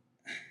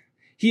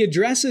 he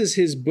addresses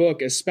his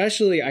book,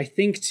 especially, I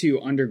think,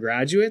 to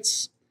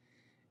undergraduates.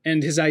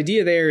 And his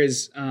idea there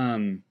is,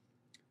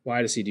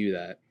 why does he do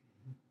that?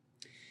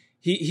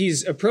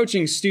 He's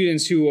approaching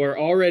students who are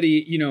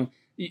already,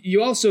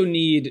 you also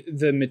need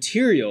the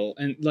material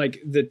and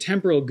like the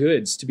temporal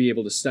goods to be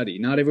able to study.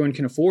 Not everyone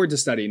can afford to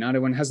study. Not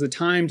everyone has the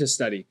time to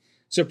study.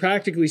 So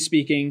practically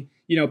speaking,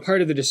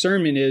 part of the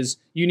discernment is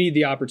you need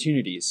the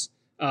opportunities.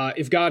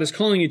 If God is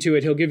calling you to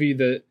it, he'll give you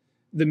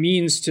the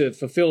means to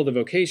fulfill the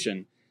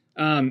vocation.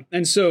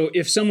 And so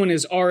if someone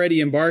is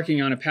already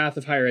embarking on a path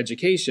of higher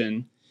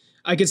education,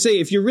 I could say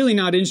if you're really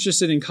not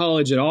interested in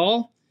college at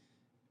all,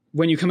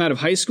 when you come out of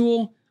high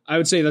school, I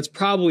would say that's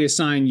probably a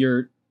sign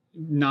you're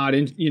not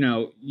in,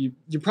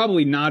 you're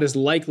probably not as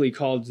likely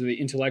called to the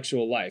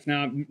intellectual life.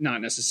 Now,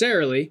 not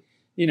necessarily,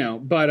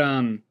 but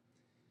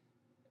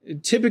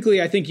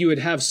typically I think you would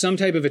have some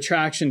type of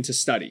attraction to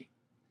study,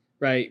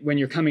 right, when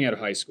you're coming out of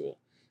high school.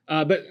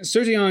 But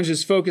Sertillanges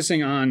is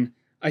focusing on,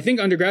 I think,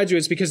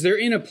 undergraduates because they're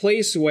in a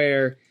place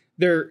where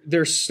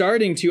they're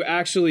starting to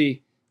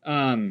actually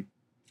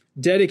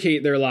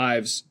dedicate their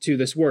lives to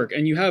this work.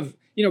 And you have,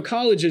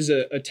 college is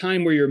a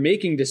time where you're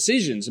making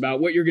decisions about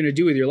what you're going to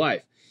do with your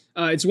life.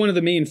 It's one of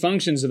the main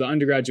functions of the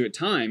undergraduate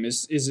time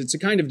is it's a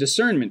kind of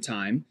discernment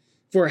time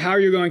for how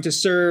you're going to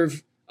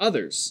serve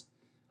others.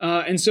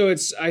 And so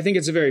I think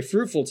it's a very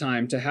fruitful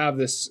time to have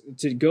this,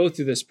 to go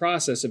through this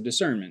process of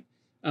discernment.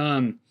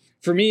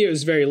 For me, it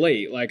was very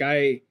late. Like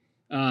it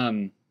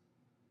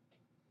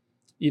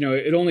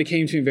only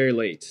came to me very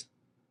late.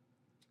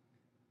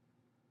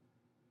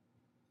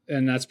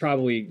 And that's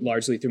probably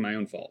largely through my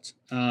own fault.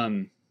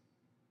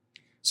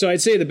 So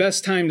I'd say the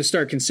best time to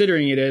start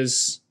considering it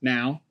is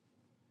now,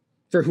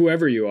 for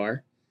whoever you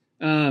are.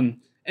 And,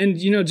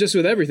 just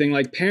with everything,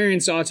 like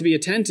parents ought to be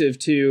attentive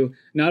to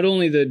not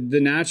only the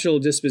natural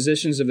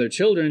dispositions of their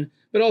children,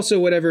 but also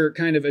whatever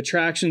kind of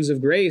attractions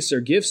of grace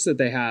or gifts that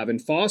they have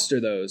and foster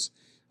those.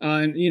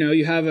 And,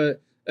 you have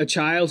a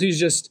child who's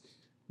just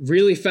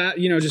really fat,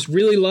 just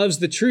really loves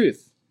the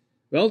truth.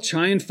 Well,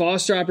 try and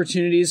foster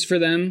opportunities for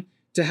them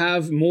to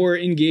have more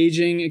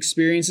engaging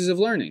experiences of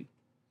learning.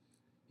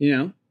 You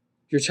know,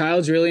 if your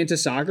child's really into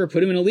soccer,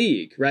 put them in a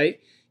league, right?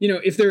 You know,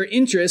 if there are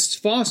interests,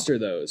 foster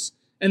those.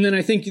 And then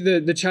I think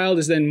the child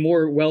is then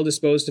more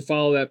well-disposed to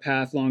follow that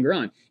path longer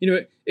on. You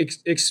know,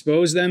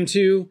 expose them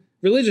to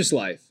religious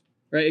life,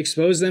 right?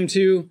 Expose them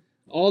to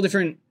all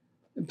different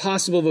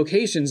possible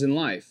vocations in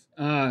life.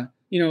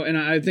 You know, and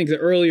I think the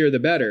earlier the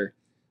better.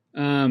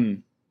 Yeah,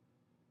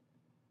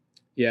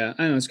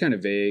 I know it's kind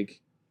of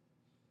vague.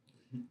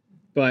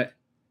 But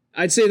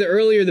I'd say the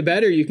earlier the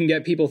better you can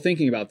get people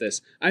thinking about this.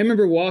 I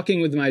remember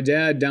walking with my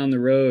dad down the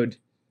road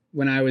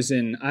when I was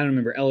in, I don't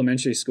remember,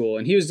 elementary school,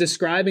 and he was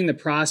describing the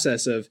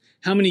process of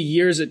how many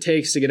years it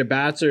takes to get a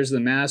bachelor's, the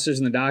master's,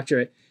 and the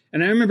doctorate.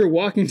 And I remember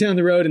walking down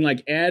the road and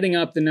like adding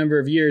up the number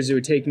of years it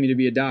would take me to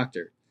be a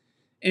doctor.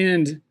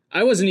 And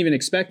I wasn't even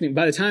expecting,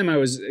 by the time I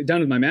was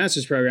done with my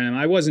master's program,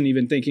 I wasn't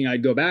even thinking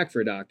I'd go back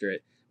for a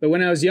doctorate. But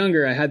when I was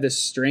younger, I had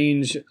this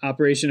strange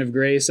operation of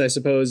grace, I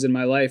suppose, in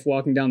my life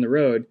walking down the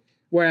road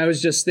where I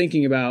was just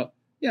thinking about,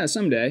 yeah,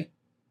 someday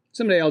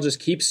I'll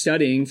just keep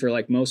studying for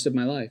like most of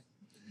my life.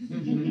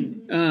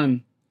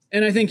 And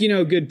I think, you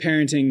know, good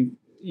parenting,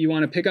 you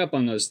want to pick up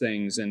on those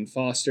things and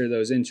foster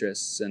those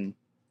interests. And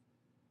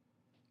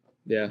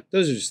yeah,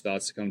 those are just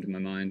thoughts that come to my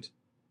mind.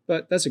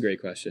 But that's a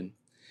great question.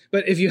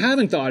 But if you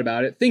haven't thought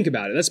about it, think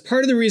about it. That's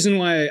part of the reason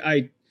why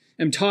I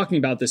am talking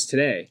about this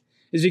today,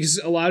 is because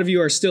a lot of you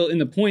are still in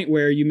the point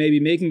where you may be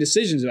making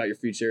decisions about your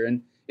future.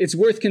 And it's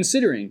worth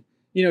considering,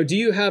 you know, do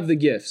you have the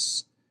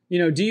gifts? You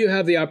know, do you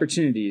have the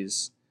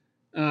opportunities?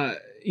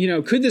 You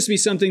know, could this be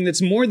something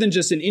that's more than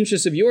just an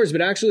interest of yours,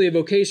 but actually a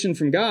vocation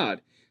from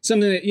God?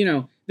 Something that, you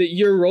know, that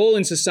your role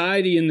in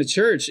society, in the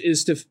church,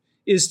 is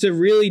to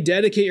really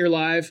dedicate your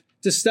life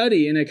to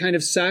study in a kind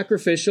of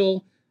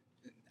sacrificial,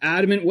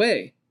 adamant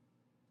way.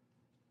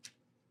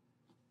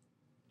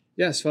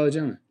 Yes, Father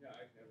Jonah. Yeah, I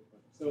have a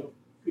question. So,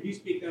 could you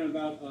speak then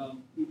about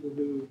people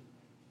who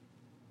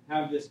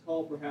have this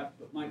call, perhaps,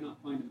 but might not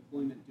find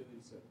employment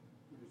doing so?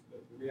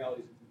 The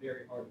reality is it's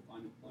very hard to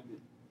find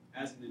employment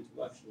as an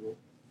intellectual.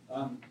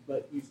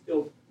 But you're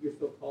still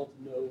called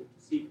to know,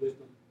 to seek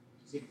wisdom,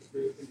 to seek the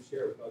truth, and to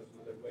share it with others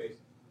in other ways.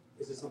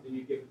 Is this something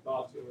you give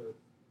thought to? Or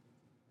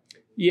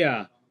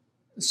yeah.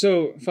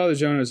 So Father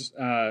Jonah's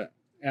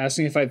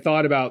asking if I'd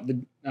thought about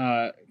the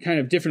kind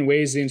of different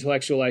ways the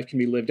intellectual life can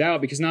be lived out,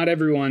 because not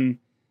everyone,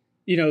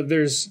 you know,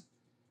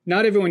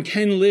 not everyone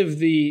can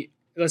live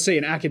let's say,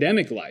 an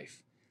academic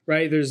life,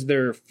 right?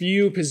 There are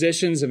few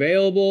positions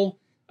available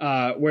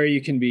where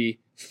you can be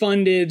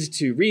funded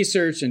to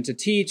research and to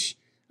teach.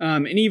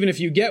 And even if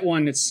you get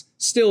one, it's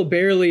still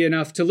barely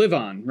enough to live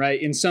on,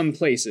 right, in some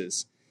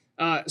places.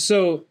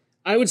 So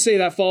I would say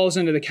that falls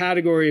into the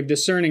category of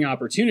discerning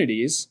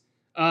opportunities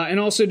and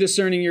also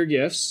discerning your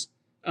gifts.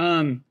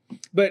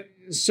 But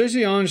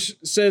Serge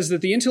says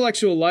that the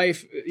intellectual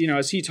life, you know,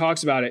 as he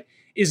talks about it,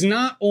 is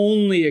not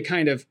only a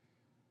kind of,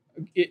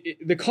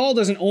 the call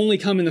doesn't only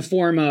come in the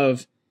form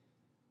of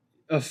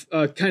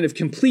a kind of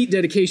complete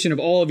dedication of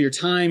all of your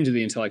time to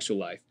the intellectual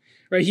life,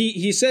 right?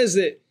 He says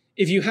that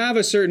if you have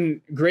a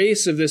certain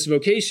grace of this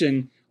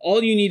vocation,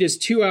 all you need is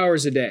 2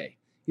 hours a day.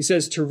 He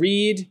says to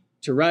read,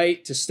 to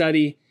write, to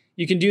study.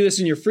 You can do this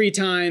in your free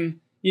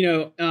time.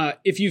 You know,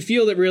 if you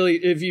feel that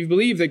if you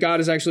believe that God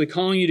is actually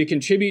calling you to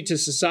contribute to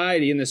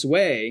society in this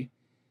way,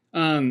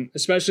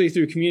 especially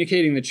through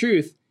communicating the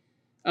truth,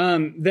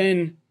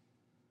 then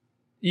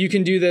you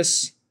can do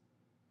this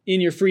in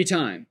your free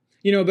time.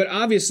 You know, but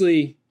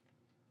obviously,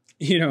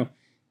 you know,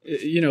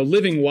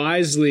 living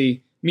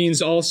wisely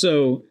means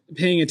also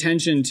paying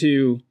attention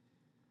to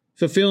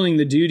fulfilling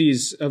the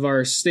duties of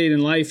our state in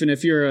life. And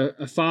if you're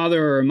a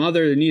father or a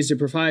mother that needs to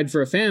provide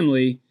for a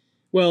family,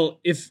 well,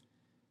 if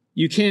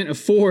you can't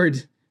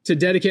afford to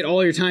dedicate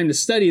all your time to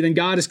study, then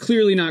God is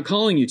clearly not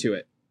calling you to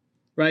it,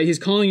 right? He's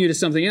calling you to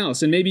something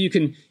else. And maybe you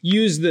can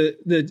use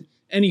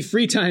any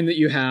free time that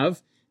you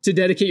have to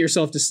dedicate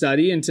yourself to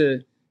study and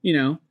to, you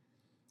know,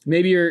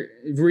 maybe you're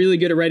really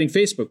good at writing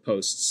Facebook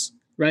posts,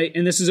 right?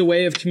 And this is a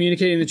way of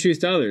communicating the truth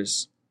to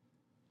others.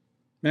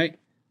 Right?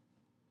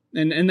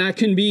 And that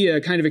can be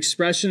a kind of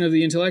expression of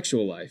the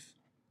intellectual life.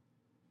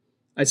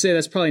 I'd say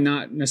that's probably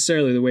not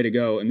necessarily the way to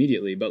go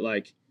immediately, but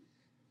like,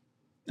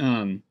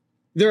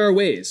 there are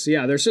ways.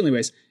 Yeah, there are certainly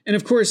ways. And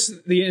of course,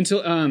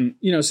 you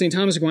know, St.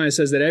 Thomas Aquinas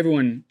says that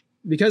every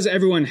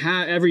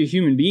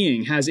human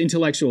being has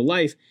intellectual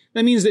life,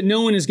 that means that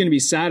no one is going to be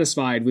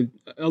satisfied with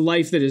a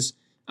life that is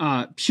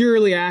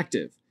purely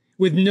active,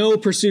 with no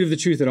pursuit of the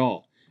truth at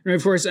all. And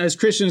of course, as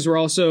Christians, we're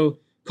also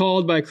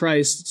called by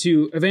Christ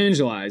to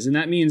evangelize. And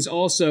that means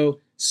also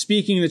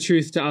speaking the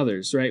truth to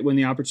others, right? When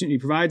the opportunity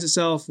provides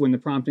itself, when the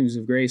promptings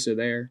of grace are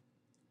there.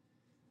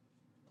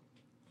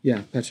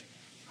 Yeah, Patrick.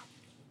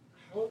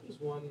 How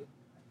does one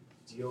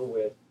deal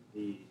with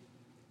the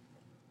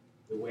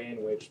way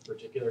in which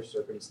particular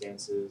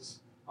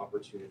circumstances,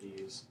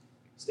 opportunities,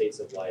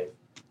 states of life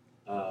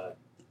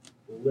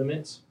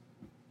limit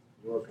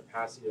your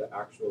capacity to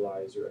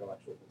actualize your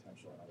intellectual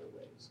potential in other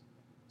ways?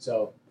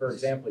 So, for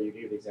example, you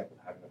gave the example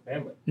of having a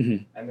family,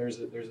 Mhm. and there's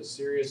a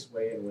serious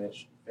way in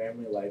which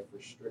family life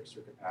restricts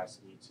your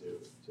capacity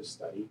to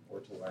study or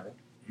to learn.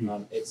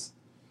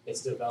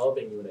 It's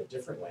developing you in a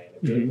different way, in a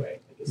good way,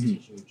 like it's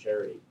teaching you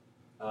charity.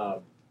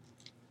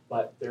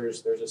 But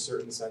there's a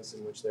certain sense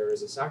in which there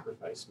is a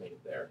sacrifice made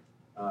there.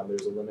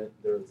 There's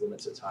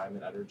limits to time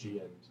and energy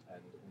and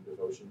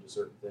devotion to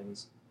certain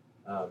things.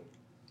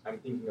 I'm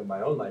thinking of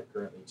my own life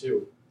currently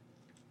too.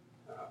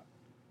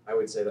 I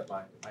would say that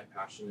my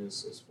passion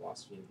is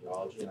philosophy and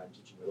theology, and I'm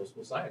teaching middle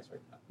school science right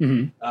now.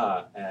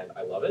 Mm-hmm. And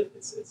I love it.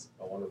 It's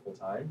a wonderful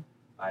time.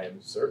 I am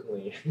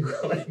certainly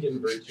growing in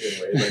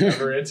virtue in ways I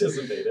never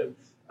anticipated.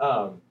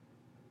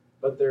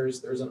 But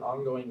there's an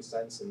ongoing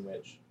sense in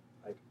which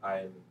like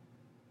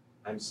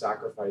I'm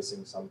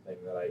sacrificing something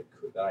that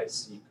I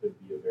see could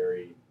be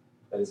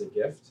that is a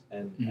gift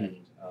and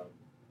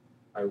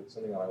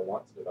something that I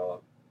want to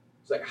develop.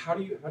 So like how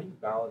do you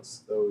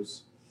balance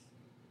those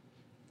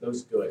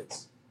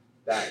goods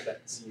that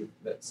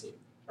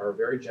are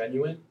very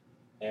genuine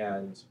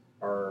and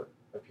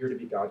appear to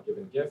be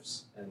God-given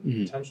gifts and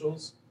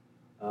potentials?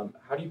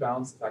 How do you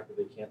balance the fact that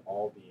they can't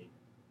all be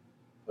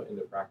put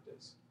into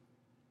practice?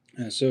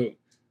 So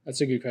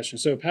that's a good question.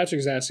 So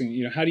Patrick's asking,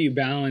 how do you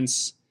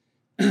balance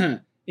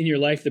in your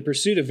life the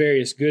pursuit of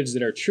various goods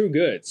that are true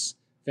goods,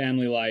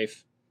 family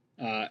life,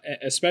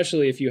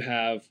 especially if you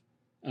have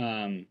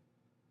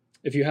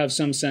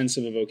some sense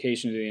of a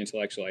vocation to the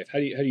intellectual life? How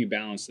do you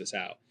balance this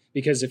out?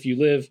 Because if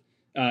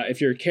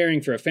you're caring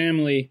for a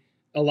family,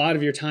 a lot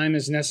of your time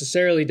is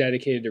necessarily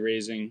dedicated to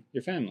raising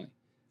your family,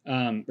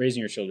 raising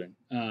your children.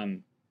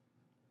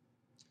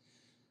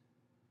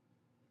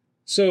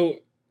 So,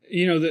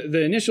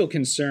 the initial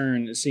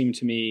concern, it seemed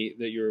to me,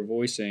 that you were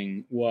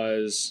voicing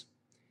was,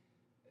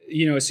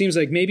 it seems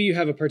like maybe you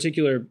have a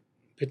particular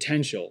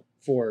potential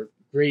for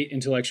great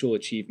intellectual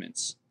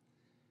achievements.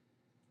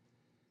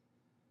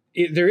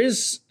 There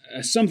is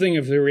something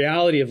of the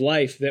reality of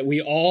life that we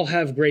all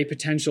have great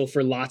potential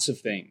for lots of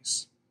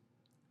things,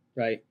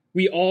 right?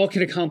 We all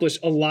can accomplish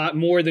a lot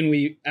more than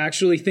we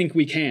actually think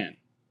we can,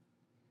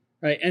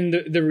 right? And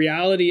the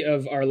reality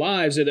of our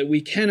lives is that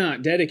we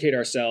cannot dedicate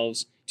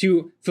ourselves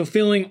to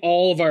fulfilling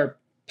all of our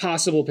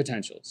possible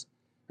potentials,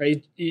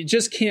 right? It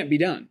just can't be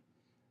done,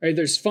 right?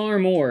 There's far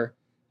more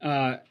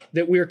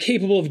that we're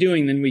capable of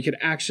doing than we could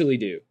actually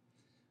do.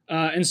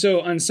 And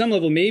so on some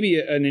level, maybe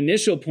an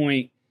initial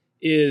point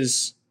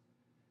is,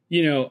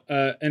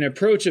 an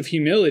approach of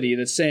humility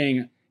that's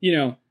saying,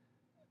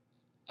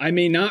 I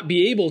may not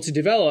be able to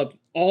develop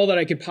all that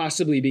I could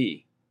possibly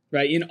be,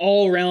 right? In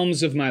all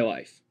realms of my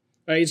life,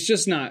 right?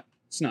 It's not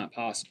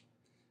possible.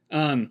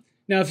 Now,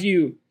 if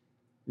you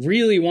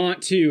really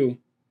want to,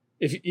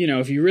 if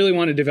you really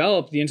want to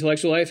develop the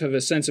intellectual life, have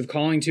a sense of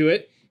calling to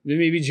it, then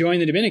maybe join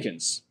the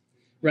Dominicans,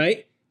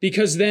 right?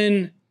 Because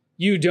then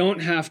you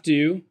don't have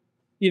to,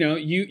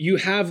 you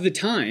have the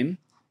time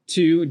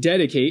to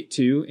dedicate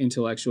to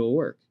intellectual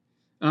work.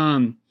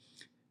 But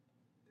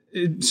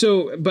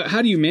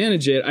how do you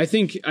manage it? I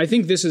think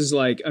this is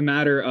like a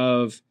matter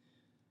of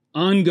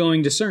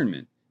ongoing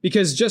discernment,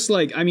 because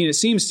it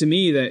seems to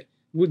me that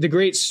the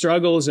great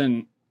struggles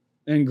and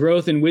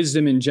growth and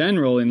wisdom in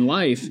general in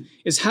life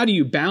is, how do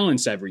you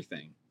balance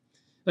everything?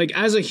 Like,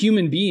 as a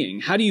human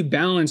being, how do you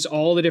balance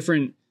all the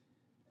different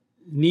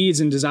needs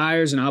and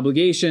desires and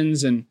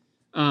obligations? And,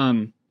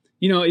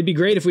 it'd be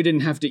great if we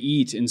didn't have to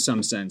eat in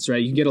some sense,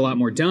 right? You can get a lot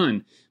more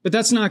done, but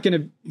that's not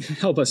going to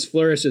help us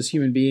flourish as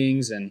human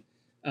beings. And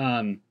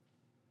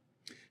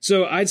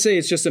so I'd say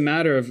it's just a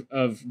matter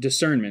of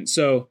discernment.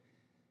 So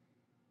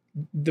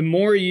the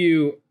more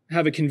you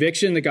have a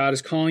conviction that God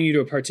is calling you to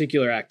a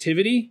particular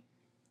activity,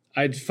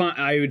 I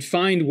would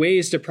find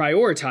ways to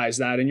prioritize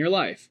that in your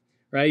life,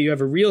 right? You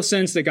have a real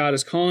sense that God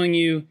is calling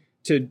you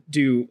to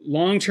do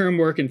long-term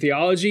work in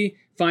theology.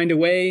 Find a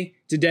way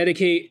to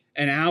dedicate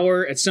an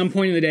hour at some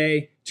point in the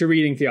day to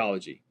reading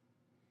theology,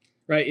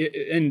 right?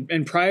 And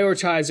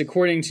prioritize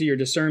according to your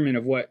discernment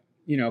of what,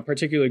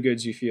 particular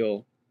goods you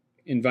feel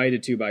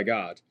invited to by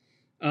God.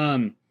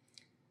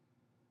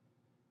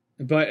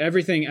 But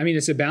everything,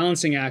 it's a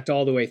balancing act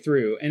all the way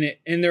through.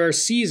 And there are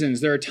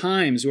seasons, there are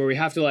times where we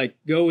have to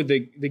go with the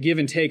give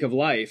and take of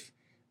life,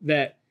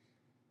 that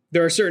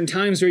there are certain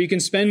times where you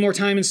can spend more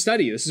time in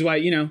study. This is why,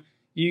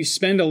 you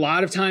spend a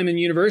lot of time in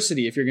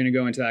university if you're going to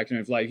go into that kind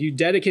of life. You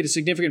dedicate a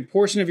significant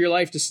portion of your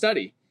life to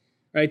study,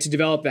 right? To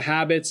develop the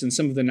habits and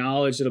some of the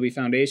knowledge that'll be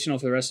foundational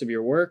for the rest of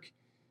your work.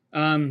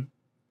 But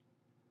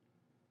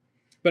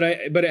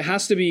it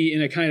has to be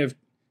in a kind of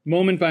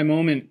moment by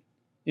moment,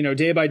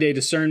 day by day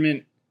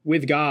discernment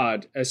with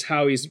God as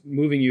how he's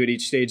moving you at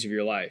each stage of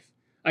your life.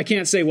 I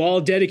can't say, well,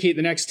 I'll dedicate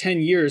the next 10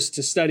 years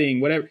to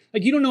studying whatever.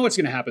 You don't know what's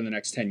going to happen the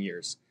next 10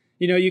 years.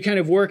 You kind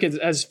of work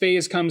as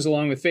phase comes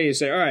along with phase.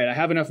 Say, all right, I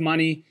have enough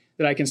money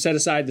that I can set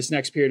aside this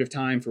next period of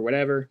time for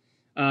whatever.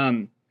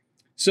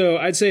 So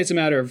I'd say it's a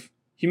matter of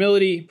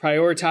humility,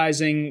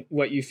 prioritizing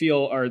what you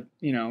feel are,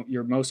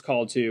 you're most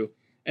called to,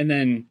 and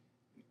then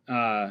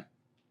kind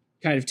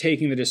of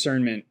taking the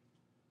discernment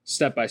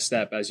step by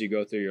step as you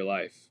go through your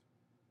life.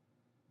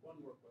 One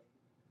more question.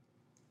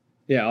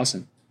 Yeah,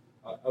 awesome.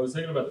 I was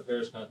thinking about the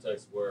parish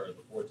context where the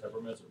four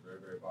temperaments are very,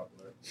 very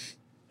popular.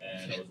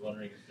 And I was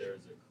wondering if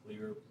there's a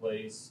clear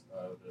place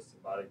of the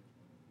symbiotic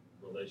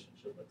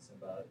relationship, like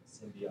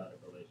symbiotic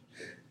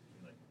relationship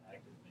between like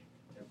active and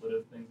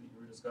contemplative things that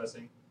you were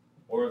discussing,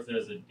 or if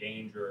there's a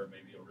danger or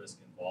maybe a risk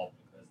involved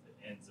because the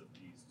ends of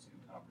these two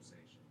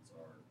conversations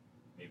are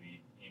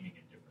maybe aiming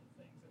at different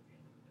things at the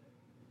end of the day.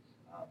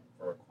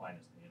 For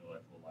Aquinas, the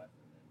intellectual life,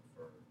 and then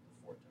for the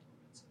four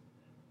temperaments and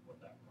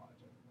what that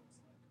project looks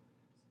like.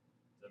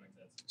 Does that make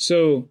sense?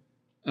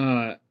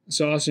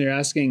 So Austin, you're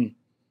asking,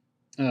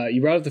 you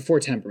brought up the four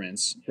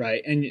temperaments,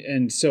 right?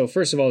 And so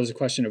first of all, there's a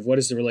question of what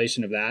is the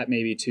relation of that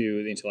maybe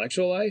to the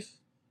intellectual life?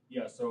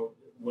 Yeah, so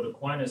would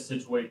Aquinas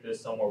situate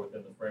this somewhere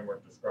within the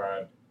framework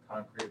described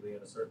concretely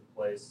in a certain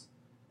place,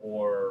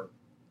 or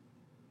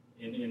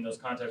in those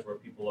contexts where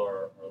people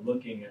are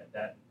looking at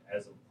that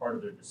as a part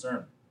of their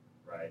discernment,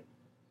 right?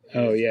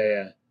 Oh,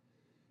 yeah.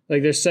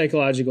 Like there's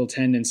psychological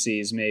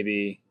tendencies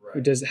maybe.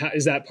 Right.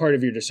 Is that part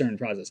of your discernment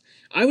process?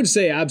 I would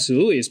say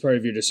absolutely it's part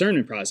of your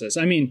discernment process.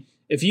 I mean,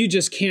 if you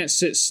just can't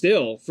sit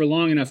still for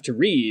long enough to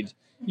read,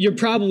 you're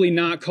probably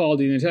not called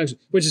to the intellectual,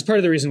 which is part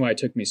of the reason why it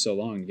took me so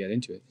long to get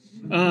into it.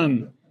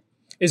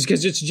 Is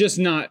because it's just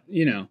not,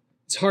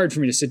 it's hard for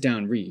me to sit down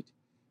and read.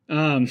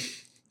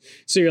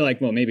 So you're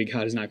like, well, maybe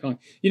God is not calling.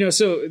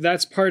 So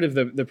that's part of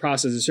the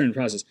process, the discernment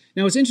process.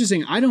 Now, what's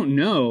interesting, I don't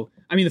know.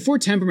 I mean, the four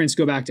temperaments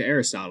go back to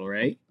Aristotle,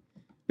 right?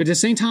 But does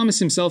St. Thomas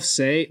himself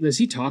does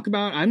he talk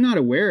about, I'm not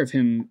aware of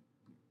him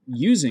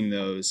using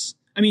those.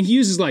 I mean, he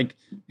uses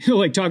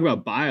he'll talk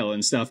about bile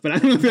and stuff, but I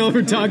don't know if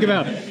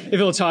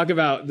he'll talk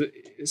about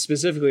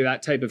specifically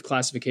that type of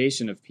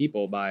classification of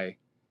people by,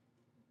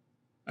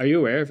 are you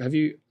aware of,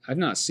 I've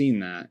not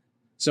seen that.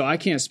 So I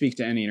can't speak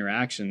to any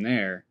interaction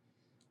there.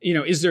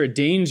 Is there a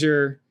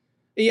danger?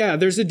 Yeah,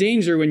 there's a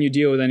danger when you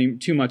deal with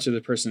too much of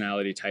the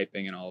personality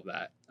typing and all of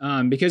that.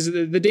 Because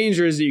the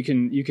danger is that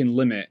you can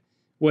limit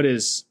what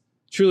is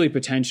truly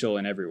potential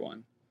in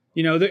everyone.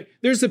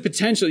 There's the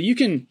potential. You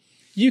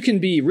can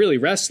be really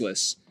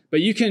restless,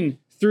 but you can,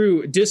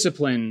 through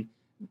discipline,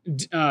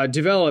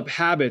 develop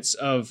habits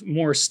of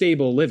more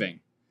stable living,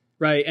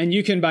 right? And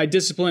you can, by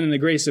discipline and the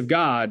grace of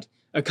God,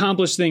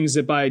 accomplish things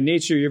that by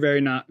nature you're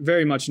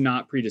very much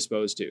not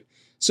predisposed to.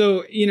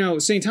 So,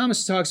 St.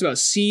 Thomas talks about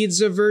seeds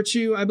of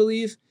virtue, I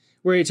believe,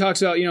 where he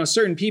talks about,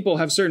 certain people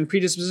have certain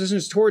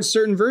predispositions towards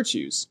certain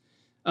virtues.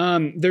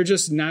 They're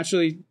just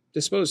naturally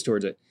disposed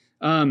towards it.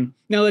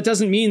 Now, that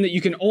doesn't mean that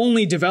you can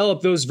only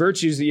develop those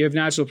virtues that you have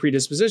natural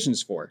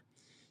predispositions for.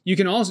 You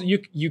can also,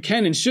 you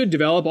can and should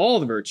develop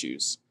all the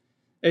virtues.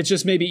 It's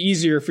just maybe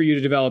easier for you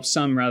to develop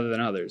some rather than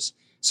others.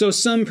 So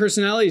some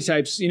personality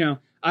types,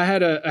 I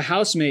had a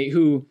housemate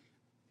who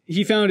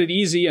he found it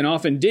easy and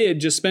often did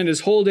just spend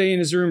his whole day in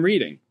his room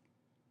reading.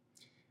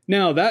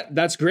 Now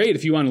that's great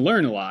if you want to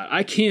learn a lot.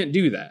 I can't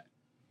do that.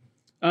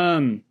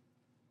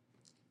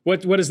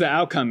 What is the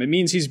outcome? It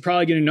means he's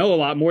probably going to know a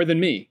lot more than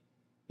me,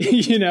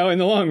 in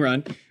the long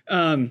run,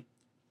 at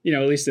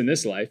least in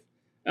this life.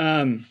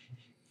 I'm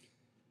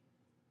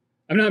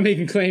not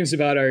making claims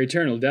about our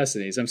eternal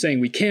destinies. I'm saying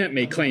we can't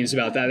make claims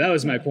about that. That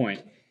was my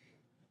point.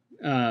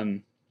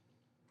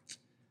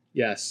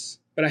 Yes.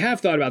 But I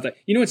have thought about that.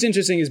 What's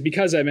interesting is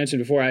because I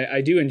mentioned before, I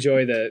do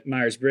enjoy the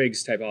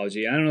Myers-Briggs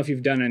typology. I don't know if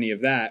you've done any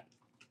of that.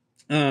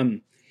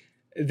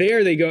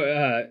 There they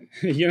go,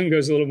 Jung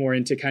goes a little more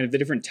into kind of the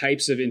different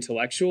types of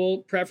intellectual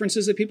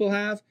preferences that people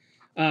have.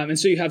 And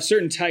so you have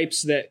certain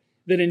types that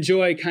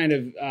enjoy kind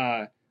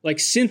of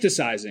like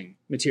synthesizing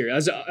material,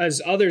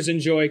 as others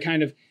enjoy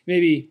kind of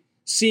maybe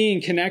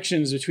seeing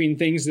connections between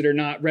things that are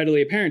not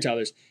readily apparent to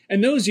others.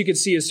 And those you could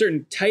see as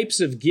certain types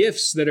of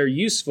gifts that are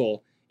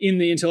useful in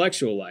the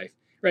intellectual life,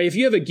 right? If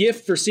you have a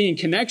gift for seeing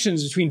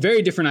connections between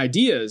very different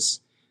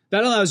ideas,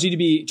 that allows you to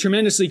be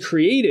tremendously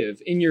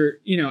creative in your,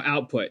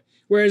 output.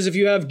 Whereas if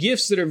you have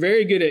gifts that are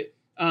very good at,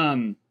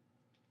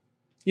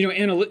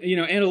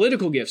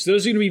 analytical gifts,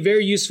 those are going to be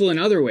very useful in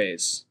other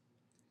ways.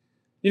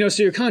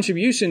 So your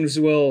contributions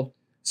will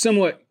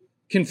somewhat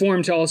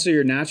conform to also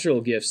your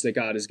natural gifts that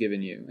God has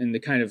given you and the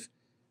kind of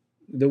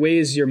the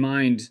ways your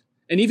mind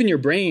and even your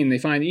brain, they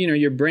find,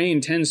 your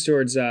brain tends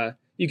towards,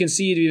 you can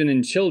see it even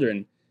in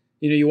children.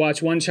 You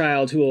watch one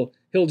child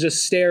he'll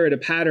just stare at a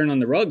pattern on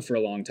the rug for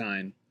a long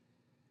time.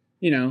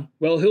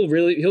 Well,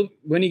 he'll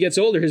when he gets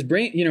older, his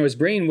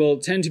brain will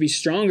tend to be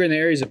stronger in the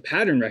areas of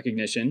pattern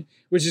recognition,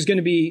 which is going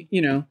to be,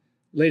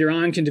 later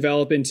on can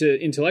develop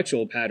into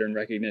intellectual pattern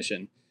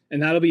recognition.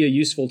 And that'll be a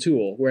useful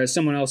tool, whereas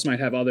someone else might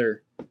have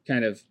other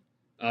kind of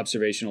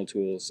observational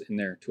tools in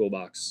their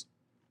toolbox.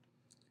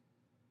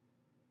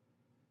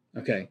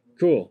 Okay,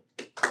 cool.